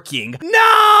not working.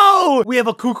 No! We have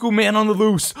a cuckoo man on the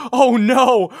loose. Oh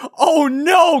no! Oh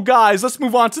no, guys! Let's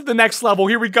move on to the next level.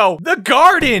 Here we go. The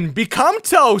garden! Become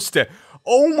toast!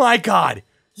 Oh my God.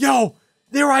 Yo!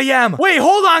 There I am. Wait,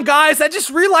 hold on, guys. I just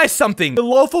realized something. The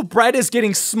loaf of bread is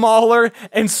getting smaller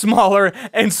and smaller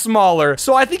and smaller.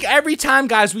 So I think every time,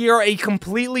 guys, we are a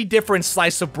completely different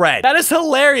slice of bread. That is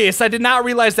hilarious. I did not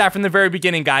realize that from the very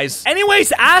beginning, guys.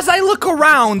 Anyways, as I look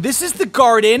around, this is the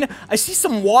garden. I see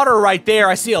some water right there.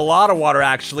 I see a lot of water,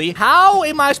 actually. How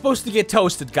am I supposed to get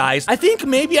toasted, guys? I think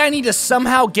maybe I need to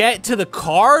somehow get to the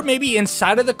car, maybe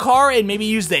inside of the car, and maybe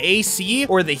use the AC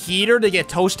or the heater to get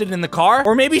toasted in the car,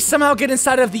 or maybe somehow get inside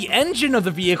of the engine of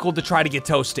the vehicle to try to get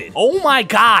toasted. Oh my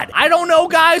god. I don't know,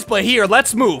 guys, but here,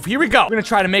 let's move. Here we go. We're gonna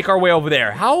try to make our way over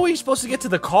there. How are we supposed to get to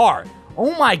the car?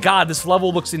 Oh my god, this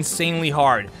level looks insanely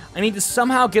hard. I need to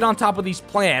somehow get on top of these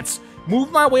plants,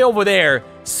 move my way over there,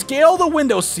 scale the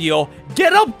windowsill,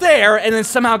 get up there, and then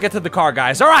somehow get to the car,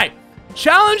 guys. All right.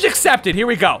 Challenge accepted. Here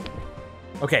we go.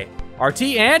 Okay. RT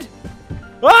and...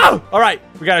 Oh! All right.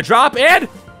 We got to drop and...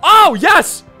 Oh,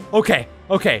 yes! Okay.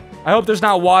 Okay, I hope there's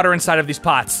not water inside of these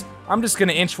pots. I'm just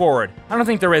gonna inch forward. I don't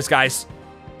think there is, guys.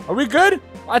 Are we good?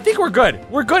 I think we're good.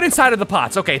 We're good inside of the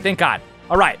pots. Okay, thank God.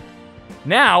 All right.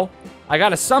 Now, I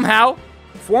gotta somehow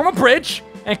form a bridge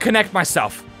and connect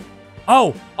myself.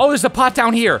 Oh, there's a pot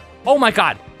down here. Oh my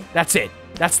God. That's it.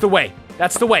 That's the way.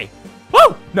 That's the way.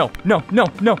 Woo! No, no, no,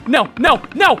 no, no, no,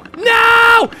 no,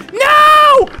 no!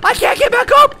 No! I can't get back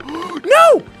up!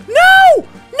 No! No!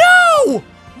 No!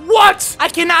 What? I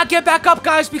cannot get back up,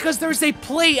 guys, because there's a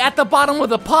plate at the bottom of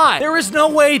the pot. There is no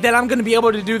way that I'm gonna be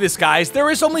able to do this, guys. There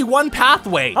is only one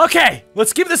pathway. Okay,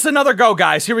 let's give this another go,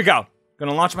 guys. Here we go.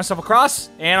 Gonna launch myself across,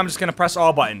 and I'm just gonna press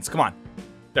all buttons. Come on.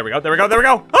 There we go, there we go, there we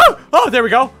go. Oh, there we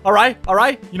go. All right, all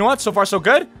right. You know what? So far, so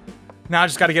good. Now I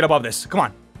just gotta get above this. Come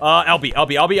on. LB,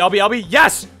 LB, LB, LB, LB.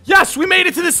 Yes! Yes, we made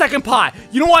it to the second pot.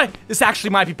 You know what? This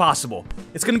actually might be possible.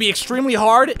 It's gonna be extremely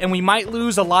hard, and we might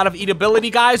lose a lot of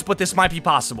eatability, guys, but this might be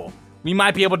possible. We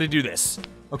might be able to do this.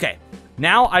 Okay.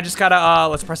 Now, I just gotta,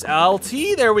 let's press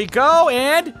LT. There we go,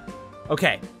 and...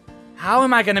 Okay. How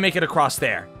am I gonna make it across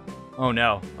there? Oh,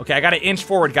 no. Okay, I gotta inch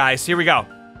forward, guys. Here we go.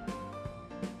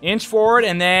 Inch forward,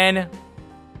 and then...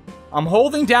 I'm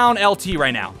holding down LT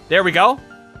right now. There we go.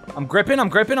 I'm gripping, I'm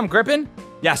gripping, I'm gripping.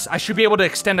 Yes, I should be able to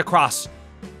extend across.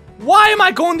 Why am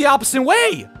I going the opposite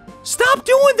way? Stop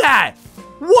doing that!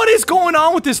 What is going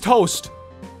on with this toast?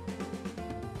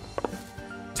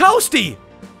 Toasty!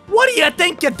 What do you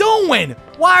think you're doing?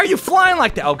 Why are you flying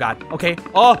like that? Oh, God. Okay.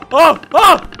 Oh,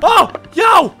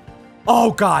 yo!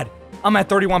 Oh, God. I'm at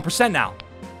 31% now.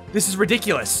 This is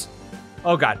ridiculous.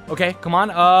 Oh, God. Okay, come on.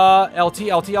 LT,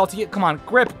 LT, LT. Come on,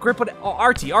 grip with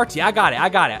RT, RT. I got it, I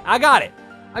got it, I got it.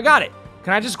 I got it.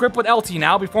 Can I just grip with LT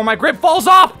now before my grip falls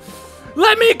off?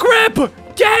 Let me grip!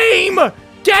 Game!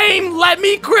 Game, let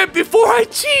me grip before I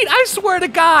cheat! I swear to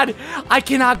God, I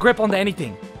cannot grip onto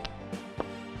anything.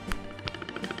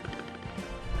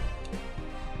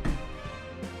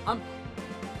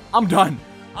 I'm done.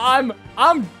 I'm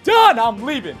done. I'm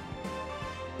leaving.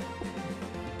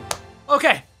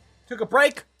 Okay, took a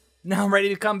break. Now I'm ready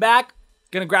to come back.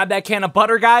 Gonna grab that can of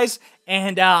butter, guys,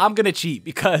 and I'm gonna cheat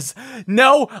because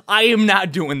no, I am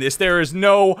not doing this. There is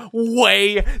no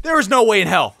way. There is no way in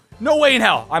hell. No way in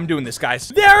hell I'm doing this, guys.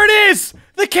 There it is!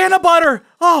 The can of butter!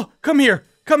 Oh, come here.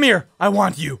 Come here. I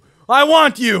want you. I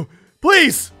want you.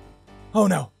 Please. Oh,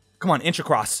 no. Come on, inch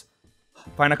across.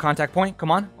 Find a contact point.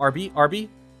 Come on. RB, RB.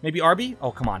 Maybe RB?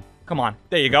 Oh, come on. Come on.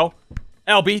 There you go.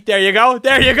 LB, there you go.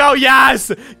 There you go.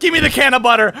 Yes! Give me the can of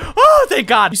butter. Oh, thank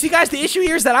God. You see, guys, the issue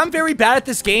here is that I'm very bad at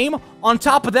this game. On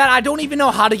top of that, I don't even know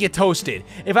how to get toasted.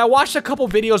 If I watched a couple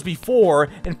videos before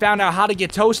and found out how to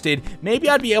get toasted, maybe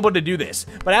I'd be able to do this.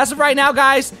 But as of right now,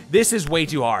 guys, this is way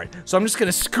too hard. So I'm just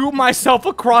gonna scoop myself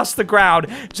across the ground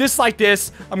just like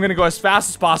this. I'm gonna go as fast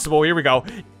as possible. Here we go.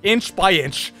 Inch by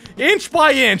inch. Inch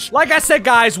by inch. Like I said,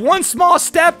 guys, one small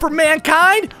step for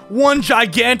mankind, one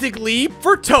gigantic leap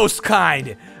for toast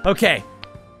kind. Okay.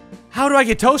 How do I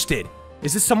get toasted?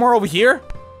 Is this somewhere over here?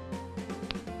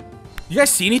 You guys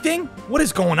see anything? What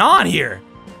is going on here?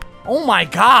 Oh my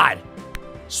God.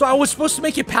 So I was supposed to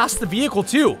make it past the vehicle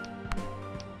too.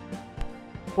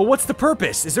 But what's the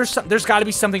purpose? Is there there's got to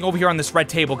be something over here on this red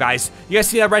table, guys. You guys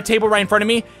see that red table right in front of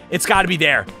me? It's got to be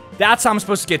there. That's how I'm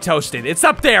supposed to get toasted. It's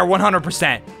up there,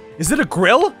 100%. Is it a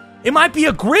grill? It might be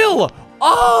a grill.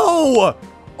 Oh!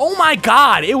 Oh my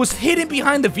God, it was hidden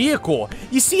behind the vehicle.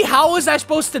 You see, how was I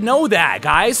supposed to know that,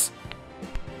 guys?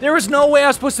 There was no way I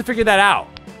was supposed to figure that out.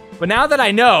 But now that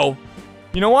I know,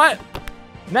 you know what?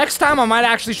 Next time I might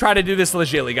actually try to do this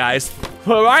legitly, guys.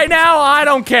 But right now, I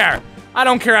don't care. I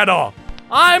don't care at all.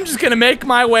 I'm just gonna make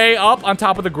my way up on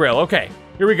top of the grill. Okay,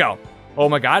 here we go. Oh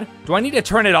my God, do I need to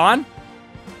turn it on?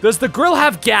 Does the grill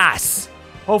have gas?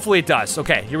 Hopefully it does.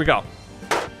 Okay, here we go.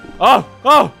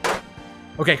 Oh,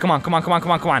 Okay, come on, come on, come on,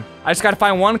 come on, come on. I just gotta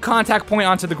find one contact point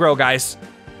onto the grill, guys.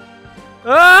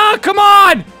 Ah, come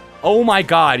on! Oh my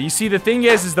god. You see, the thing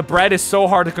is the bread is so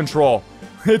hard to control.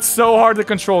 It's so hard to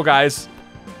control, guys.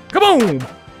 Kaboom!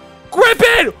 Grip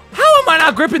it! How am I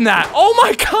not gripping that? Oh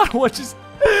my god, what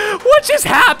just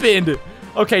happened?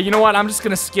 Okay, you know what? I'm just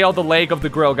gonna scale the leg of the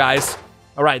grill, guys.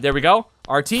 All right, there we go.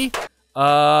 RT.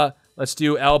 Let's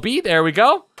do LB. There we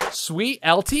go. Sweet.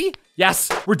 LT.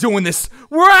 Yes, we're doing this.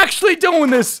 We're actually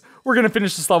doing this. We're gonna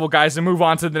finish this level, guys, and move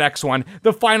on to the next one.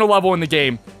 The final level in the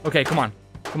game. Okay, come on.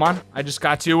 Come on. I just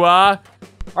got to,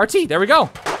 RT. There we go.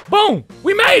 Boom.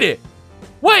 We made it.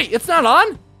 Wait, it's not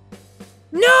on?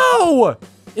 No!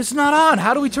 It's not on.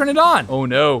 How do we turn it on? Oh,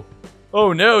 no.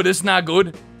 Oh, no. This is not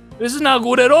good. This is not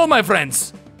good at all, my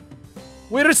friends.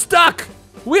 We're stuck.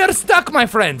 We are stuck, my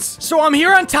friends. So I'm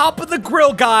here on top of the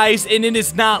grill, guys, and it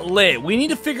is not lit. We need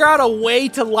to figure out a way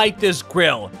to light this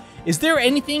grill. Is there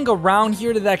anything around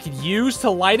here that I could use to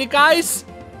light it, guys?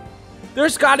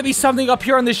 There's got to be something up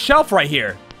here on this shelf right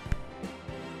here.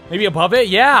 Maybe above it?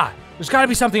 Yeah. There's got to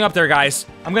be something up there, guys.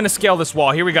 I'm going to scale this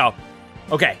wall. Here we go.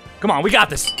 Okay. Come on. We got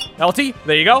this. LT.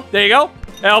 There you go. There you go.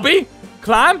 LB.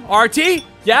 Climb. RT.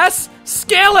 Yes.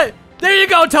 Scale it. There you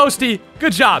go, Toasty.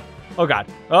 Good job. Oh, God.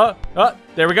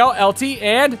 There we go. LT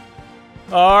and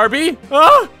RB.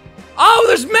 Oh,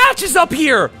 there's matches up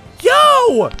here.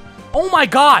 Yo. Oh, my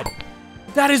God.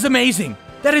 That is amazing.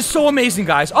 That is so amazing,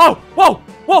 guys. Oh, whoa,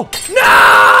 whoa.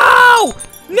 No!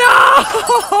 No!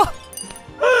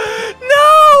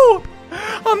 No!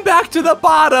 I'm back to the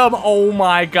bottom. Oh,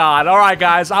 my God. All right,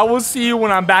 guys. I will see you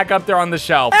when I'm back up there on the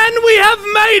shelf. And we have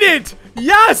made it.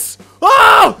 Yes.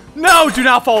 Oh, no. Do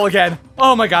not fall again.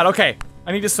 Oh, my God. Okay.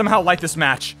 I need to somehow light this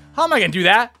match. How am I going to do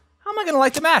that? How am I going to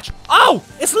light the match? Oh,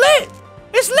 it's lit.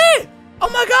 It's lit. Oh,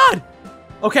 my God.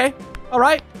 Okay. All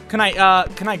right. Can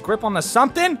I grip on the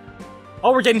something?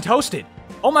 Oh, we're getting toasted.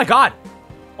 Oh, my God.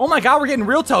 Oh, my God. We're getting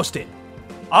real toasted.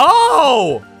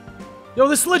 Oh. Yo,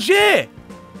 this is legit.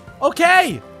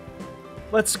 Okay.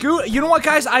 Let's scoot. You know what,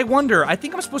 guys? I wonder. I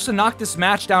think I'm supposed to knock this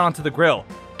match down onto the grill.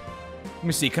 Let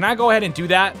me see. Can I go ahead and do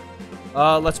that?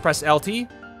 Let's press LT.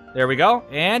 There we go.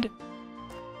 And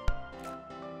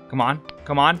come on.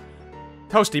 Come on.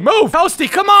 Toasty, move. Toasty,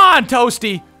 come on,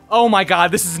 Toasty. Oh, my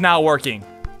God. This is not working.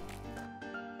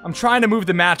 I'm trying to move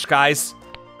the match, guys,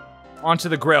 onto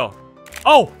the grill.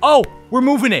 Oh, we're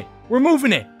moving it. We're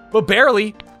moving it, but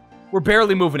barely. We're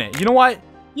barely moving it. You know what?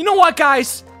 You know what,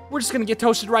 guys? We're just going to get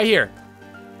toasted right here.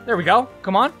 There we go.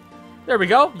 Come on. There we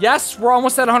go. Yes, we're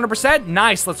almost at 100%.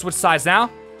 Nice. Let's switch sides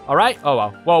now. All right. Oh, wow.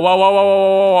 Whoa, whoa, whoa, whoa,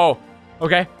 whoa, whoa, whoa.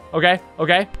 Okay, okay,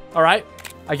 okay. All right.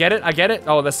 I get it. I get it.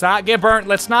 Oh, let's not get burnt.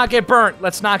 Let's not get burnt.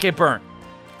 Let's not get burnt.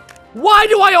 Why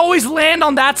do I always land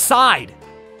on that side?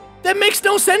 That makes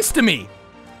no sense to me.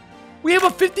 We have a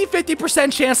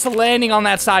 50% chance of landing on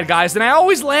that side, guys, and I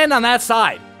always land on that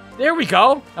side. There we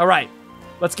go. All right.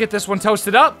 Let's get this one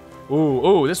toasted up.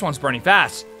 Ooh, this one's burning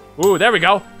fast. Ooh, there we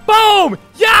go. Boom!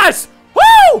 Yes!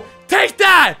 Woo! Take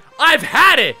that! I've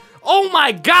had it! Oh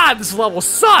my God, this level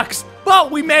sucks!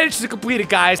 But we managed to complete it,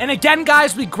 guys. And again,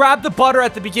 guys, we grabbed the butter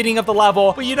at the beginning of the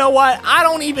level. But you know what? I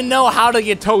don't even know how to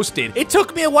get toasted. It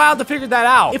took me a while to figure that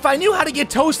out. If I knew how to get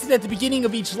toasted at the beginning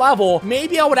of each level,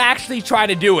 maybe I would actually try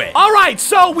to do it. All right,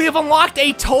 so we have unlocked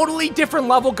a totally different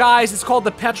level, guys. It's called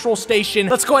the petrol station.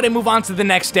 Let's go ahead and move on to the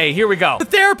next day. Here we go. The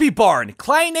therapy barn.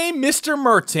 Client name, Mr.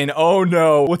 Merton. Oh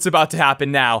no, what's about to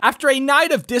happen now? After a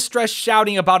night of distress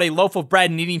shouting about a loaf of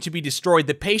bread needing to be destroyed,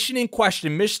 the patient in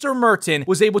question, Mr. Merton,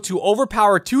 was able to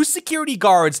overpower 2 security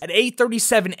guards at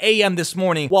 8:37 a.m. this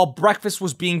morning while breakfast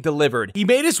was being delivered. He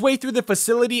made his way through the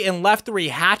facility and left through a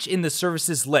hatch in the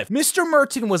services lift. Mr.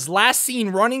 Merton was last seen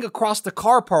running across the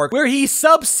car park where he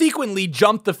subsequently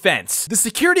jumped the fence. The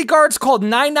security guards called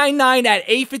 999 at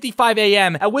 8:55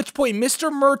 a.m., at which point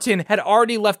Mr. Merton had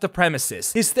already left the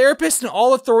premises. His therapist and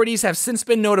all authorities have since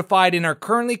been notified and are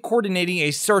currently coordinating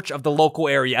a search of the local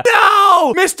area.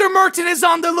 No! Mr. Merton is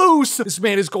on the loose! This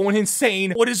man is going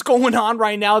insane. What is going on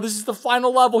right now? This is the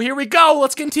final level. Here we go.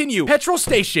 Let's continue. Petrol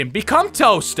station. Become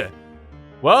toast.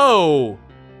 Whoa.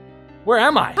 Where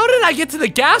am I? How did I get to the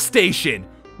gas station?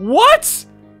 What?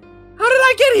 How did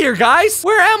I get here, guys?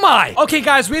 Where am I? Okay,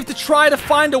 guys, we have to try to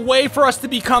find a way for us to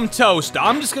become toast.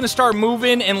 I'm just gonna start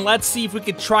moving and let's see if we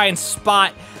could try and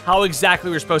spot how exactly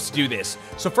we're supposed to do this.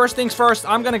 So first things first,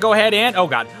 I'm gonna go ahead and, oh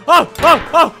God.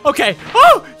 Oh, okay.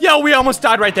 Oh, yo, we almost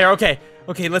died right there. Okay,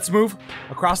 let's move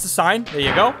across the sign. There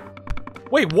you go.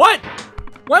 Wait, what?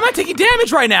 Why am I taking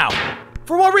damage right now?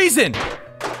 For what reason?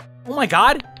 Oh my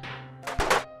God.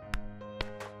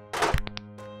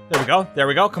 There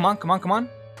we go. Come on.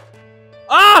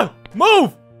 Ah,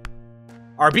 move.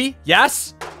 RB,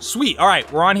 yes. Sweet, all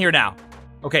right, we're on here now.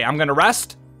 Okay, I'm gonna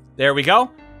rest. There we go.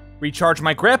 Recharge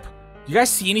my grip. You guys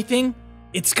see anything?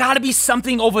 It's gotta be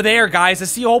something over there, guys. I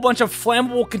see a whole bunch of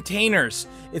flammable containers.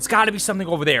 It's gotta be something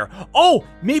over there. Oh,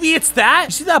 maybe it's that?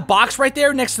 You see that box right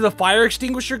there next to the fire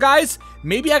extinguisher, guys?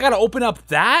 Maybe I gotta open up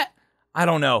that? I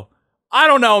don't know. I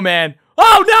don't know, man.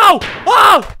 Oh, no!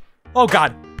 Oh! Oh,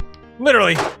 God.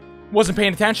 Literally. Wasn't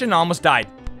paying attention, almost died.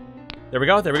 There we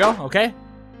go, okay.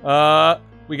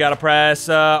 We gotta press,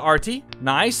 RT.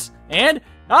 Nice. And,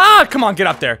 come on, get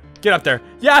up there. Get up there.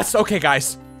 Yes, okay,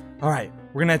 guys. All right,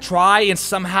 we're gonna try and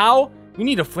somehow, we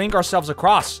need to fling ourselves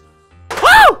across.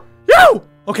 Woo! Yo!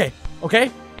 Okay,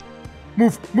 okay.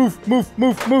 Move.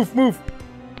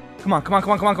 Come on.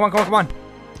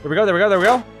 There we go.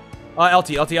 LT.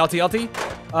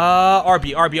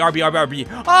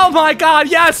 RB. Oh my God,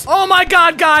 yes! Oh my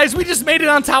God, guys, we just made it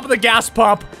on top of the gas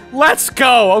pump. Let's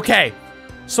go, okay.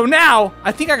 So now,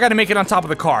 I think I gotta make it on top of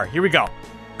the car. Here we go.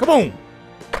 Kaboom!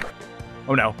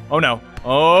 Oh no.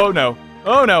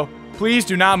 Please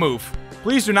do not move.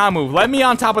 Let me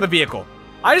on top of the vehicle.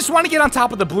 I just want to get on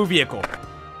top of the blue vehicle.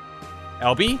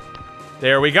 LB.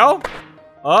 There we go.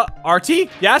 RT.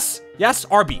 Yes.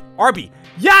 RB.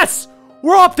 Yes!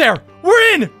 We're up there.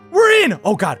 We're in.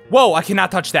 Oh, God. Whoa, I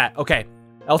cannot touch that. Okay.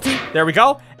 LT. There we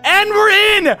go. And we're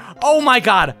in. Oh, my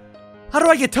God. How do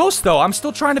I get toast, though? I'm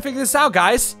still trying to figure this out,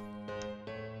 guys.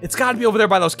 It's got to be over there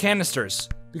by those canisters,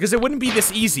 because it wouldn't be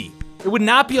this easy. It would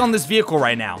not be on this vehicle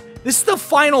right now. This is the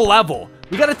final level.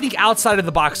 We gotta think outside of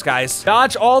the box, guys.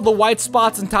 Dodge all the white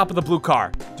spots on top of the blue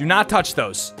car. Do not touch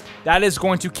those. That is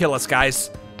going to kill us,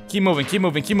 guys. Keep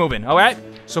moving. All right.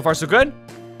 So far, so good.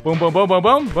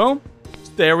 Boom.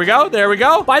 There we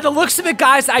go. By the looks of it,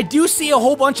 guys, I do see a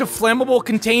whole bunch of flammable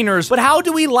containers, but how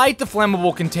do we light the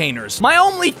flammable containers? My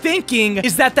only thinking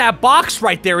is that box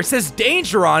right there, it says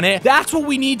danger on it. That's what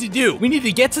we need to do. We need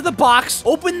to get to the box,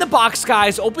 open the box,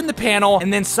 guys, open the panel,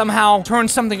 and then somehow turn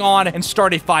something on and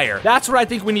start a fire. That's what I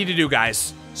think we need to do,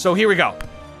 guys. So here we go.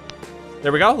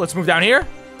 There we go. Let's move down here.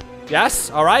 Yes.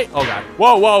 All right. Oh, God.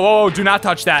 Whoa. Do not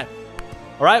touch that.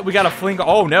 All right. We got to fling.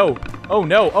 Oh, no. Oh,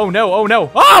 no. Oh, no.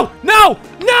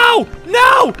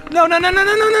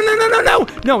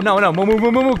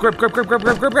 Move. Grip.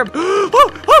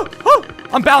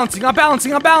 I'm balancing.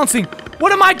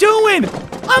 What am I doing?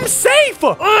 I'm safe.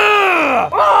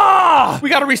 We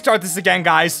gotta restart this again,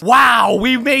 guys. Wow,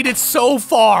 we made it so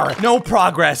far. No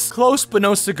progress. Close, but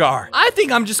no cigar. I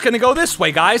think I'm just gonna go this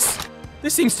way, guys.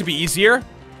 This seems to be easier.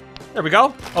 There we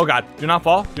go. Oh, God. Do not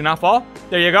fall.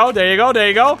 There you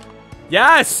go.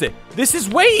 Yes. This is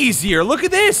way easier. Look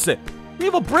at this. We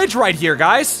have a bridge right here,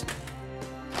 guys.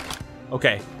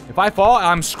 Okay. If I fall,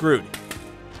 I'm screwed.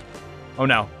 Oh,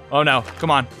 no.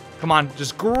 Come on.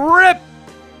 Just grip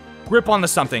onto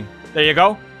something. There you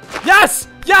go. Yes,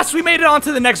 we made it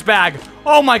onto the next bag.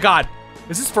 Oh, my God.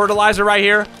 Is this fertilizer right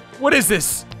here? What is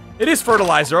this? It is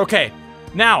fertilizer. Okay.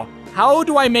 Now, how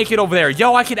do I make it over there?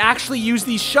 Yo, I could actually use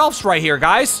these shelves right here,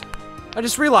 guys. I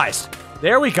just realized.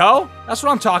 There we go. That's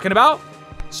what I'm talking about.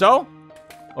 So,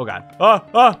 oh, God.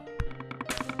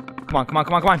 Come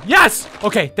on. Yes!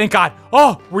 Okay, thank God.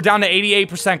 Oh, we're down to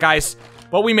 88%, guys.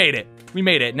 But we made it.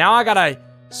 Now I gotta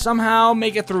somehow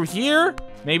make it through here.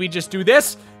 Maybe just do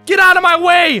this. Get out of my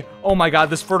way! Oh, my God,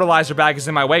 this fertilizer bag is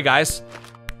in my way, guys.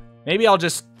 Maybe I'll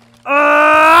just...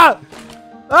 get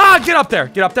up there.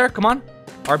 Come on.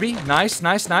 RB, nice.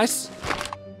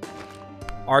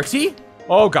 RT?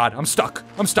 Oh, God, I'm stuck.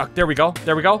 There we go.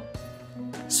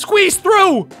 Squeeze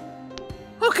through!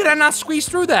 How could I not squeeze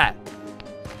through that?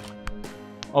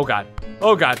 Oh, God.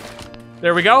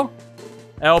 There we go.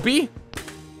 LB.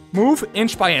 Move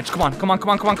inch by inch. Come on.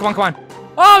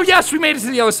 Oh, yes, we made it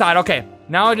to the other side. Okay,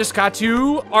 now I just got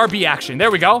to RB action.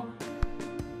 There we go.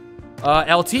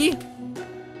 LT.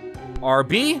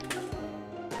 RB.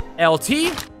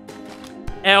 LT.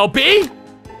 LB.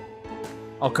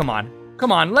 Oh, come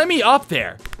on. Let me up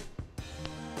there.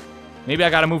 Maybe I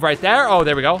gotta move right there. Oh,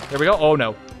 there we go. Oh,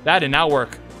 no. That did not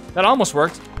work. That almost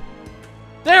worked.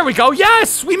 There we go.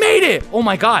 Yes, we made it. Oh,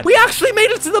 my God. We actually made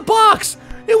it to the box.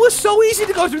 It was so easy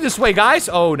to go through this way, guys.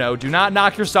 Oh, no. Do not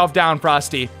knock yourself down,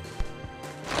 Frosty.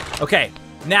 Okay.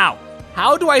 Now,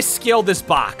 how do I scale this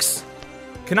box?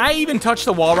 Can I even touch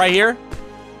the wall right here?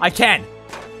 I can.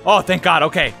 Oh, thank God.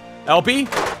 Okay. LB?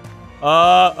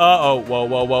 Whoa.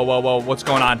 What's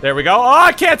going on? There we go. Oh,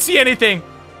 I can't see anything.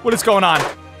 What is going on?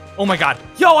 Oh, my God.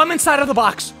 Yo, I'm inside of the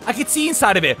box. I can see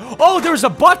inside of it. Oh, there's a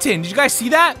button. Did you guys see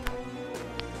that?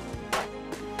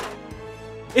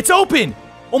 It's open.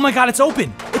 Oh, my God, it's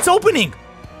open. It's opening.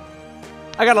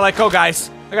 I gotta let go, guys.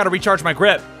 I gotta recharge my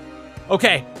grip.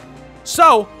 Okay.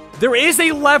 So, There is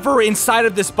a lever inside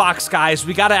of this box, guys.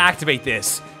 We gotta activate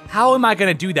this. How am I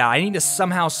gonna do that? I need to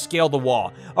somehow scale the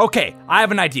wall. Okay, I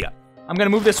have an idea. I'm gonna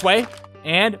move this way,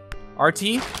 and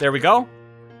RT, there we go.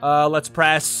 Let's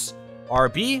press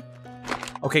RB.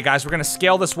 Okay, guys, we're gonna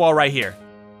scale this wall right here.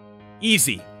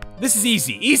 Easy. This is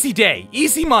easy. Easy day.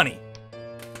 Easy money.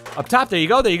 Up top, there you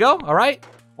go, there you go. All right.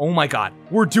 Oh my God,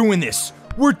 we're doing this.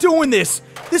 We're doing this.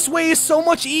 This way is so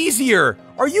much easier.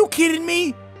 Are you kidding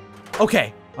me?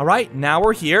 Okay, all right, now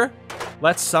we're here.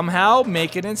 Let's somehow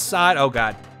make it inside. Oh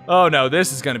God. Oh no,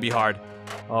 this is gonna be hard.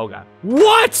 Oh God.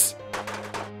 What?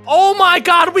 Oh my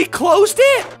God, we closed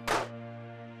it?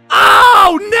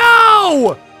 Oh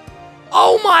no!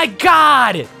 Oh my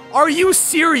God! Are you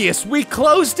serious? We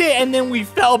closed it and then we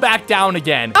fell back down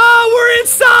again. Oh, we're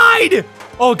inside!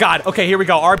 Oh God, okay, here we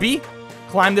go. RB,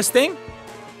 climb this thing.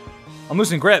 I'm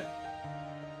losing grip.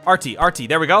 RT,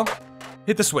 there we go.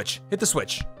 Hit the switch, hit the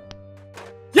switch.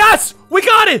 Yes, we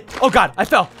got it! Oh God, I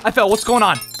fell, what's going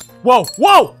on? Whoa,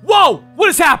 whoa, whoa! What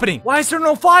is happening? Why is there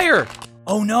no fire?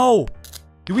 Oh no.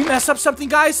 Did we mess up something,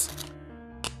 guys?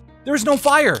 There's no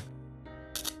fire.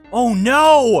 Oh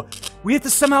no! We have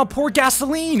to somehow pour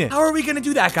gasoline. How are we gonna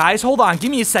do that, guys? Hold on, give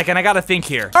me a second, I gotta think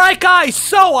here. All right, guys,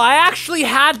 so I actually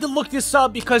had to look this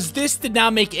up because this did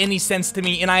not make any sense to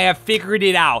me, and I have figured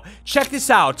it out. Check this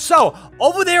out. So,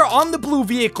 over there on the blue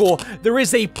vehicle, there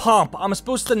is a pump. I'm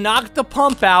supposed to knock the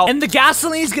pump out, and the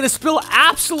gasoline is gonna spill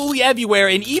absolutely everywhere,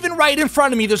 and even right in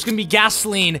front of me, there's gonna be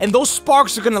gasoline, and those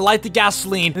sparks are gonna light the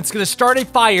gasoline, and it's gonna start a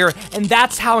fire, and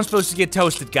that's how I'm supposed to get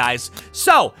toasted, guys.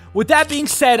 So, with that being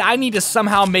said, I need to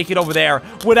somehow make it over there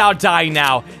without dying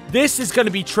now. This is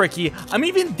gonna be tricky. I'm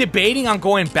even debating on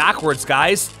going backwards,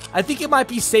 guys. I think it might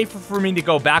be safer for me to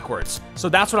go backwards. So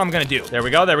that's what I'm gonna do. There we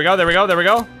go, there we go, there we go, there we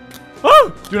go.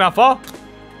 Oh, do not fall.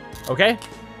 Okay.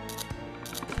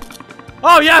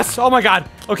 Oh, yes. Oh, my God.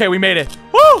 Okay, we made it.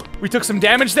 Woo! We took some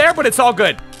damage there, but it's all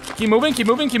good. Keep moving, keep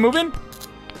moving, keep moving.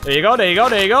 There you go, there you go,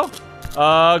 there you go.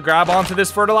 Grab onto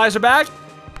this fertilizer bag.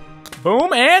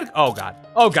 Boom, and... Oh, God.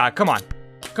 Oh, God, come on.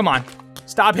 Come on.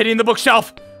 Stop hitting the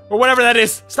bookshelf. Or whatever that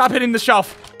is. Stop hitting the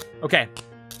shelf. Okay.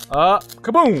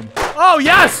 Kaboom. Oh,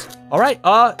 yes! All right,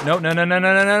 no.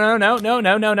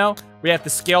 We have to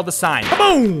scale the sign.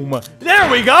 Kaboom!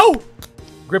 There we go!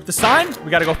 Grip the sign.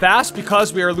 We gotta go fast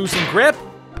because we are losing grip.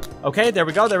 Okay, there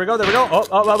we go, there we go, there we go.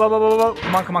 Oh.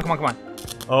 Come on, come on, come on, come on.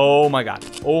 Oh my God.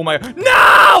 Oh my...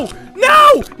 No!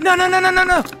 No! No, no, no, no, no,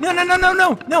 no. No, no, no, no,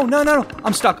 no. No, no, no, no.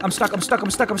 I'm stuck. I'm stuck. I'm stuck.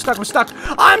 I'm stuck. I'm stuck. I'm stuck.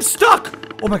 I'm stuck!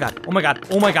 Oh my God. Oh my God.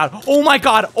 Oh my God. Oh my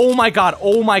God. Oh my God.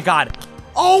 Oh my God.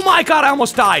 Oh my God, I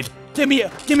almost died. Give me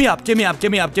up. Give me up. Give me up.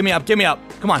 Give me up. Give me up. Give me up.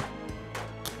 Come on.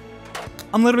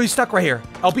 I'm literally stuck right here.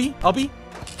 LB? LB?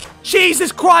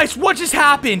 Jesus Christ, what just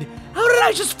happened? How did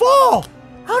I just fall?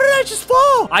 How did I just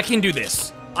fall? I can do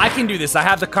this. I can do this. I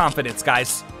have the confidence,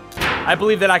 guys. I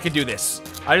believe that I can do this.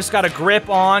 I just gotta grip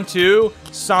onto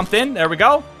something. There we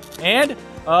go. And,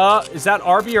 is that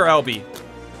RB or LB?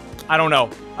 I don't know.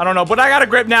 I don't know, but I gotta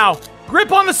grip now.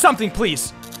 Grip on the something,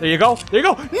 please. There you go. There you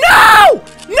go. No!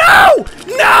 No!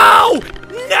 No!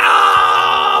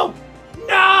 No!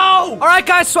 No! All right,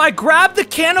 guys, so I grabbed the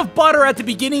can of butter at the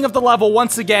beginning of the level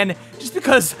once again, just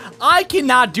because I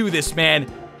cannot do this,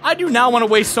 man. I do not want to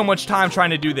waste so much time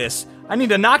trying to do this. I need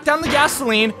to knock down the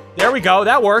gasoline. There we go.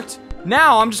 That worked.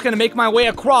 Now I'm just going to make my way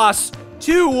across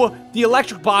to the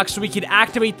electric box so we can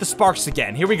activate the sparks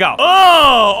again. Here we go.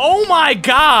 Oh my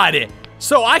God.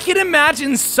 So I can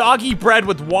imagine soggy bread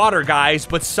with water, guys,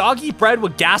 but soggy bread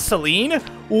with gasoline?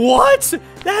 What?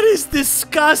 That is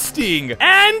disgusting.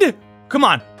 And come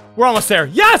on, we're almost there.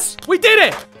 Yes, we did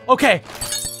it. Okay,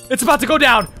 it's about to go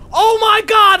down. Oh my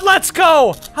God, let's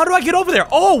go. How do I get over there?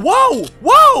 Oh, whoa,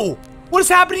 whoa. What is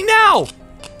happening now?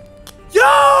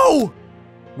 Yo.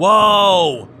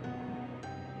 Whoa.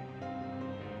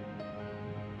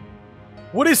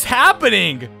 What is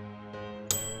happening?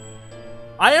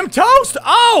 I am toast!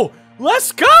 Oh!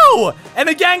 Let's go! And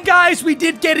again, guys, we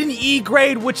did get an E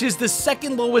grade, which is the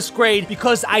second lowest grade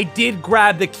because I did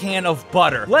grab the can of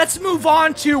butter. Let's move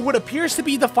on to what appears to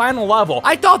be the final level.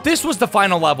 I thought this was the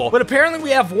final level, but apparently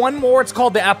we have one more. It's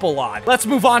called the epilogue. Let's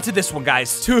move on to this one,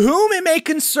 guys. To whom it may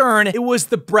concern, it was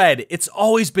the bread. It's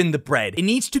always been the bread. It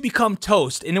needs to become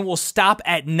toast, and it will stop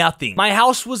at nothing. My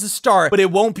house was the start, but it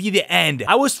won't be the end.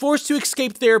 I was forced to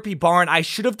escape therapy barn. I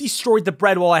should have destroyed the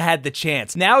bread while I had the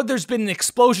chance. Now there's been an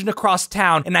explosion across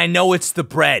town, and I know it's the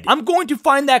bread. I'm going to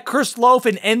find that cursed loaf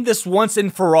and end this once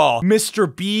and for all.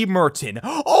 Mr. B. Merton.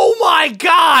 Oh my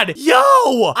God!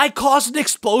 Yo! I caused an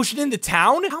explosion in the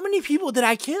town? How many people did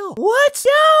I kill? What?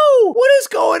 Yo! What is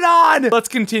going on? Let's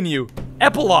continue.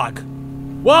 Epilogue.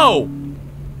 Whoa!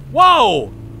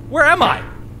 Whoa! Where am I?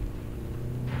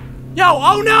 Yo,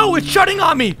 oh no, it's shutting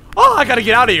on me. Oh, I gotta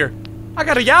get out of here. I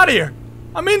gotta get out of here.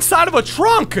 I'm inside of a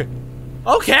trunk.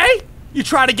 Okay. You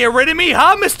try to get rid of me,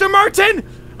 huh, Mr. Merton?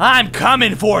 I'm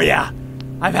coming for ya.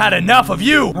 I've had enough of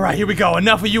you. All right, here we go.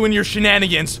 Enough of you and your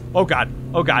shenanigans. Oh, God.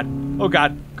 Oh, God. Oh,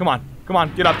 God. Come on. Come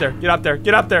on. Get up there. Get up there.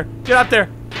 Get up there. Get up there.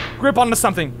 Grip onto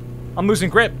something. I'm losing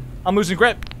grip. I'm losing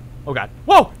grip. Oh, God.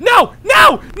 Whoa. No.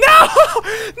 No. No.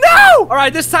 No. All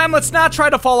right, this time, let's not try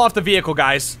to fall off the vehicle,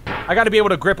 guys. I got to be able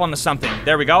to grip onto something.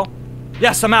 There we go.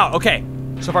 Yes, I'm out. Okay.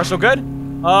 So far, so good.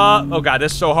 Oh, God.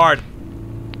 This is so hard.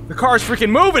 The car's freaking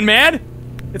moving,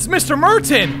 man. It's Mr.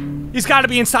 Merton. He's got to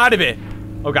be inside of it.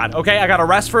 Oh, God. Okay, I got to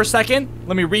rest for a second.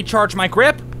 Let me recharge my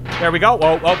grip. There we go.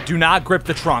 Whoa, whoa. Do not grip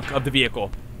the trunk of the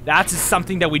vehicle. That is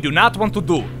something that we do not want to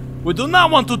do. We do not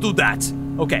want to do that.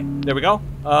 Okay, there we go.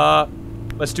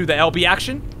 Let's do the LB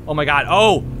action. Oh, my God.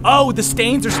 Oh, the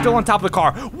stains are still on top of the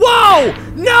car. Whoa!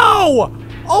 No!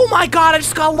 Oh, my God. I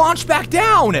just got launched back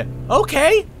down.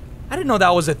 Okay. I didn't know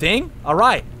that was a thing. All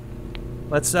right.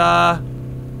 Let's,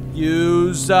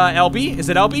 use, LB. Is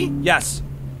it LB? Yes.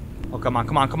 Oh, come on,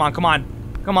 come on, come on, come on.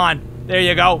 Come on. There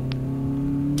you go.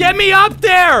 Get me up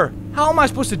there! How am I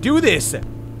supposed to do this?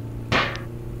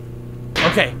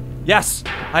 Okay. Yes.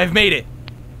 I've made it.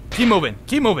 Keep moving.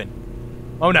 Keep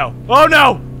moving. Oh, no. Oh,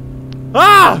 no!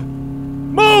 Ah!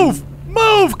 Move!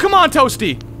 Move! Come on,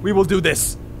 Toasty. We will do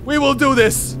this. We will do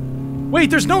this. Wait,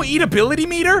 there's no eatability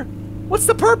meter? What's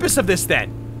the purpose of this,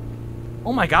 then?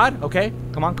 Oh, my God. Okay.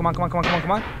 Come on, come on, come on, come on, come on,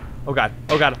 come on. Oh, God.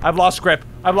 Oh, God. I've lost grip.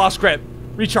 I've lost grip.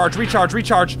 Recharge, recharge,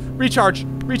 recharge, recharge,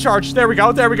 recharge. There we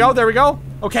go, there we go, there we go.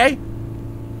 Okay.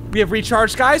 We have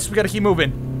recharged, guys. We gotta keep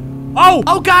moving.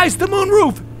 Oh, guys, the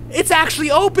moonroof. It's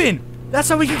actually open. That's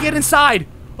how we can get inside.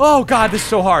 Oh, God, this is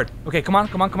so hard. Okay, come on,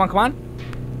 come on, come on, come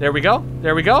on. There we go,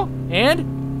 there we go.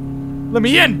 And let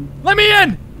me in. Let me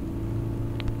in.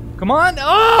 Come on.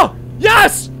 Oh,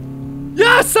 yes.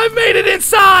 Yes, I've made it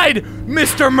inside.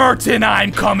 Mr. Merton,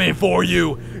 I'm coming for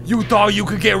you. You thought you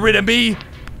could get rid of me?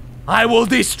 I will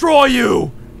destroy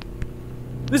you!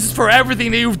 This is for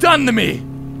everything that you've done to me!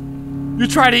 You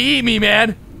try to eat me,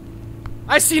 man!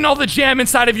 I seen all the jam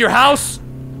inside of your house!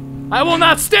 I will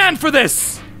not stand for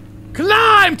this!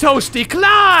 Climb, Toasty,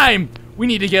 climb! We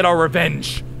need to get our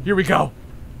revenge. Here we go.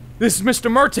 This is Mr.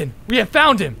 Merton. We have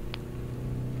found him.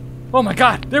 Oh my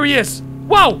God, there he is!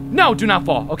 Whoa! No, do not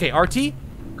fall. Okay, RT,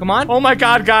 come on. Oh my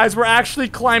God, guys, we're actually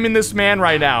climbing this man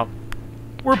right now.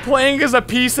 We're playing as a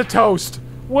piece of toast.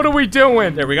 What are we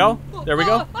doing? There we go. There we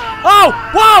go.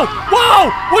 Oh! Whoa!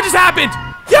 Whoa! What just happened?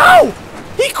 Yo!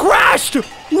 He crashed!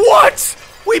 What?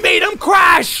 We made him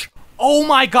crash! Oh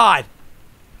my God.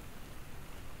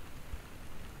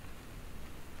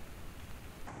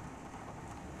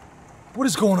 What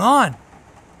is going on?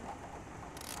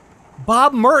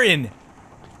 Bob Merton.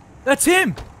 That's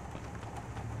him.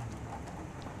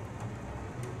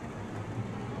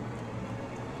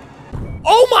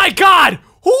 Oh my God!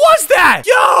 Who was that?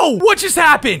 Yo! What just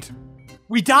happened?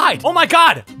 We died. Oh my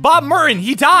God. Bob Merton,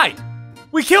 he died.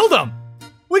 We killed him.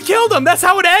 We killed him. That's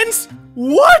how it ends?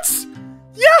 What?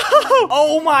 Yo!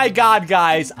 Oh my God,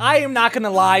 guys. I am not gonna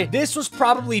lie. This was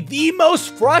probably the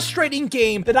most frustrating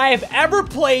game that I have ever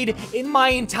played in my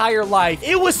entire life.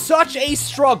 It was such a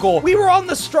struggle. We were on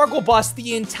the struggle bus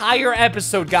the entire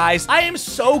episode, guys. I am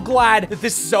so glad that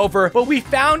this is over, but we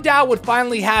found out what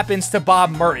finally happens to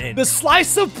Bob Merton. The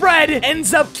slice of bread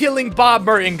ends up killing Bob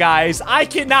Merton, guys. I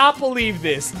cannot believe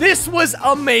this. This was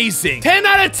amazing. 10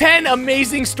 out of 10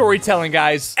 amazing storytelling,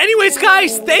 guys. Anyways,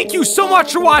 guys, thank you so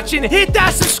much for watching. Hit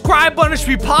that subscribe button. It should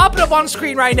be popping up on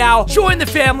screen right now. Join the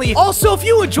family. Also, if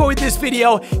you enjoyed this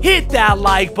video, hit that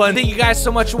like button. Thank you guys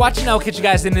so much for watching. I'll catch you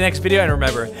guys in the next video. And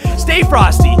remember, stay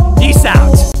frosty. Peace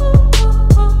out.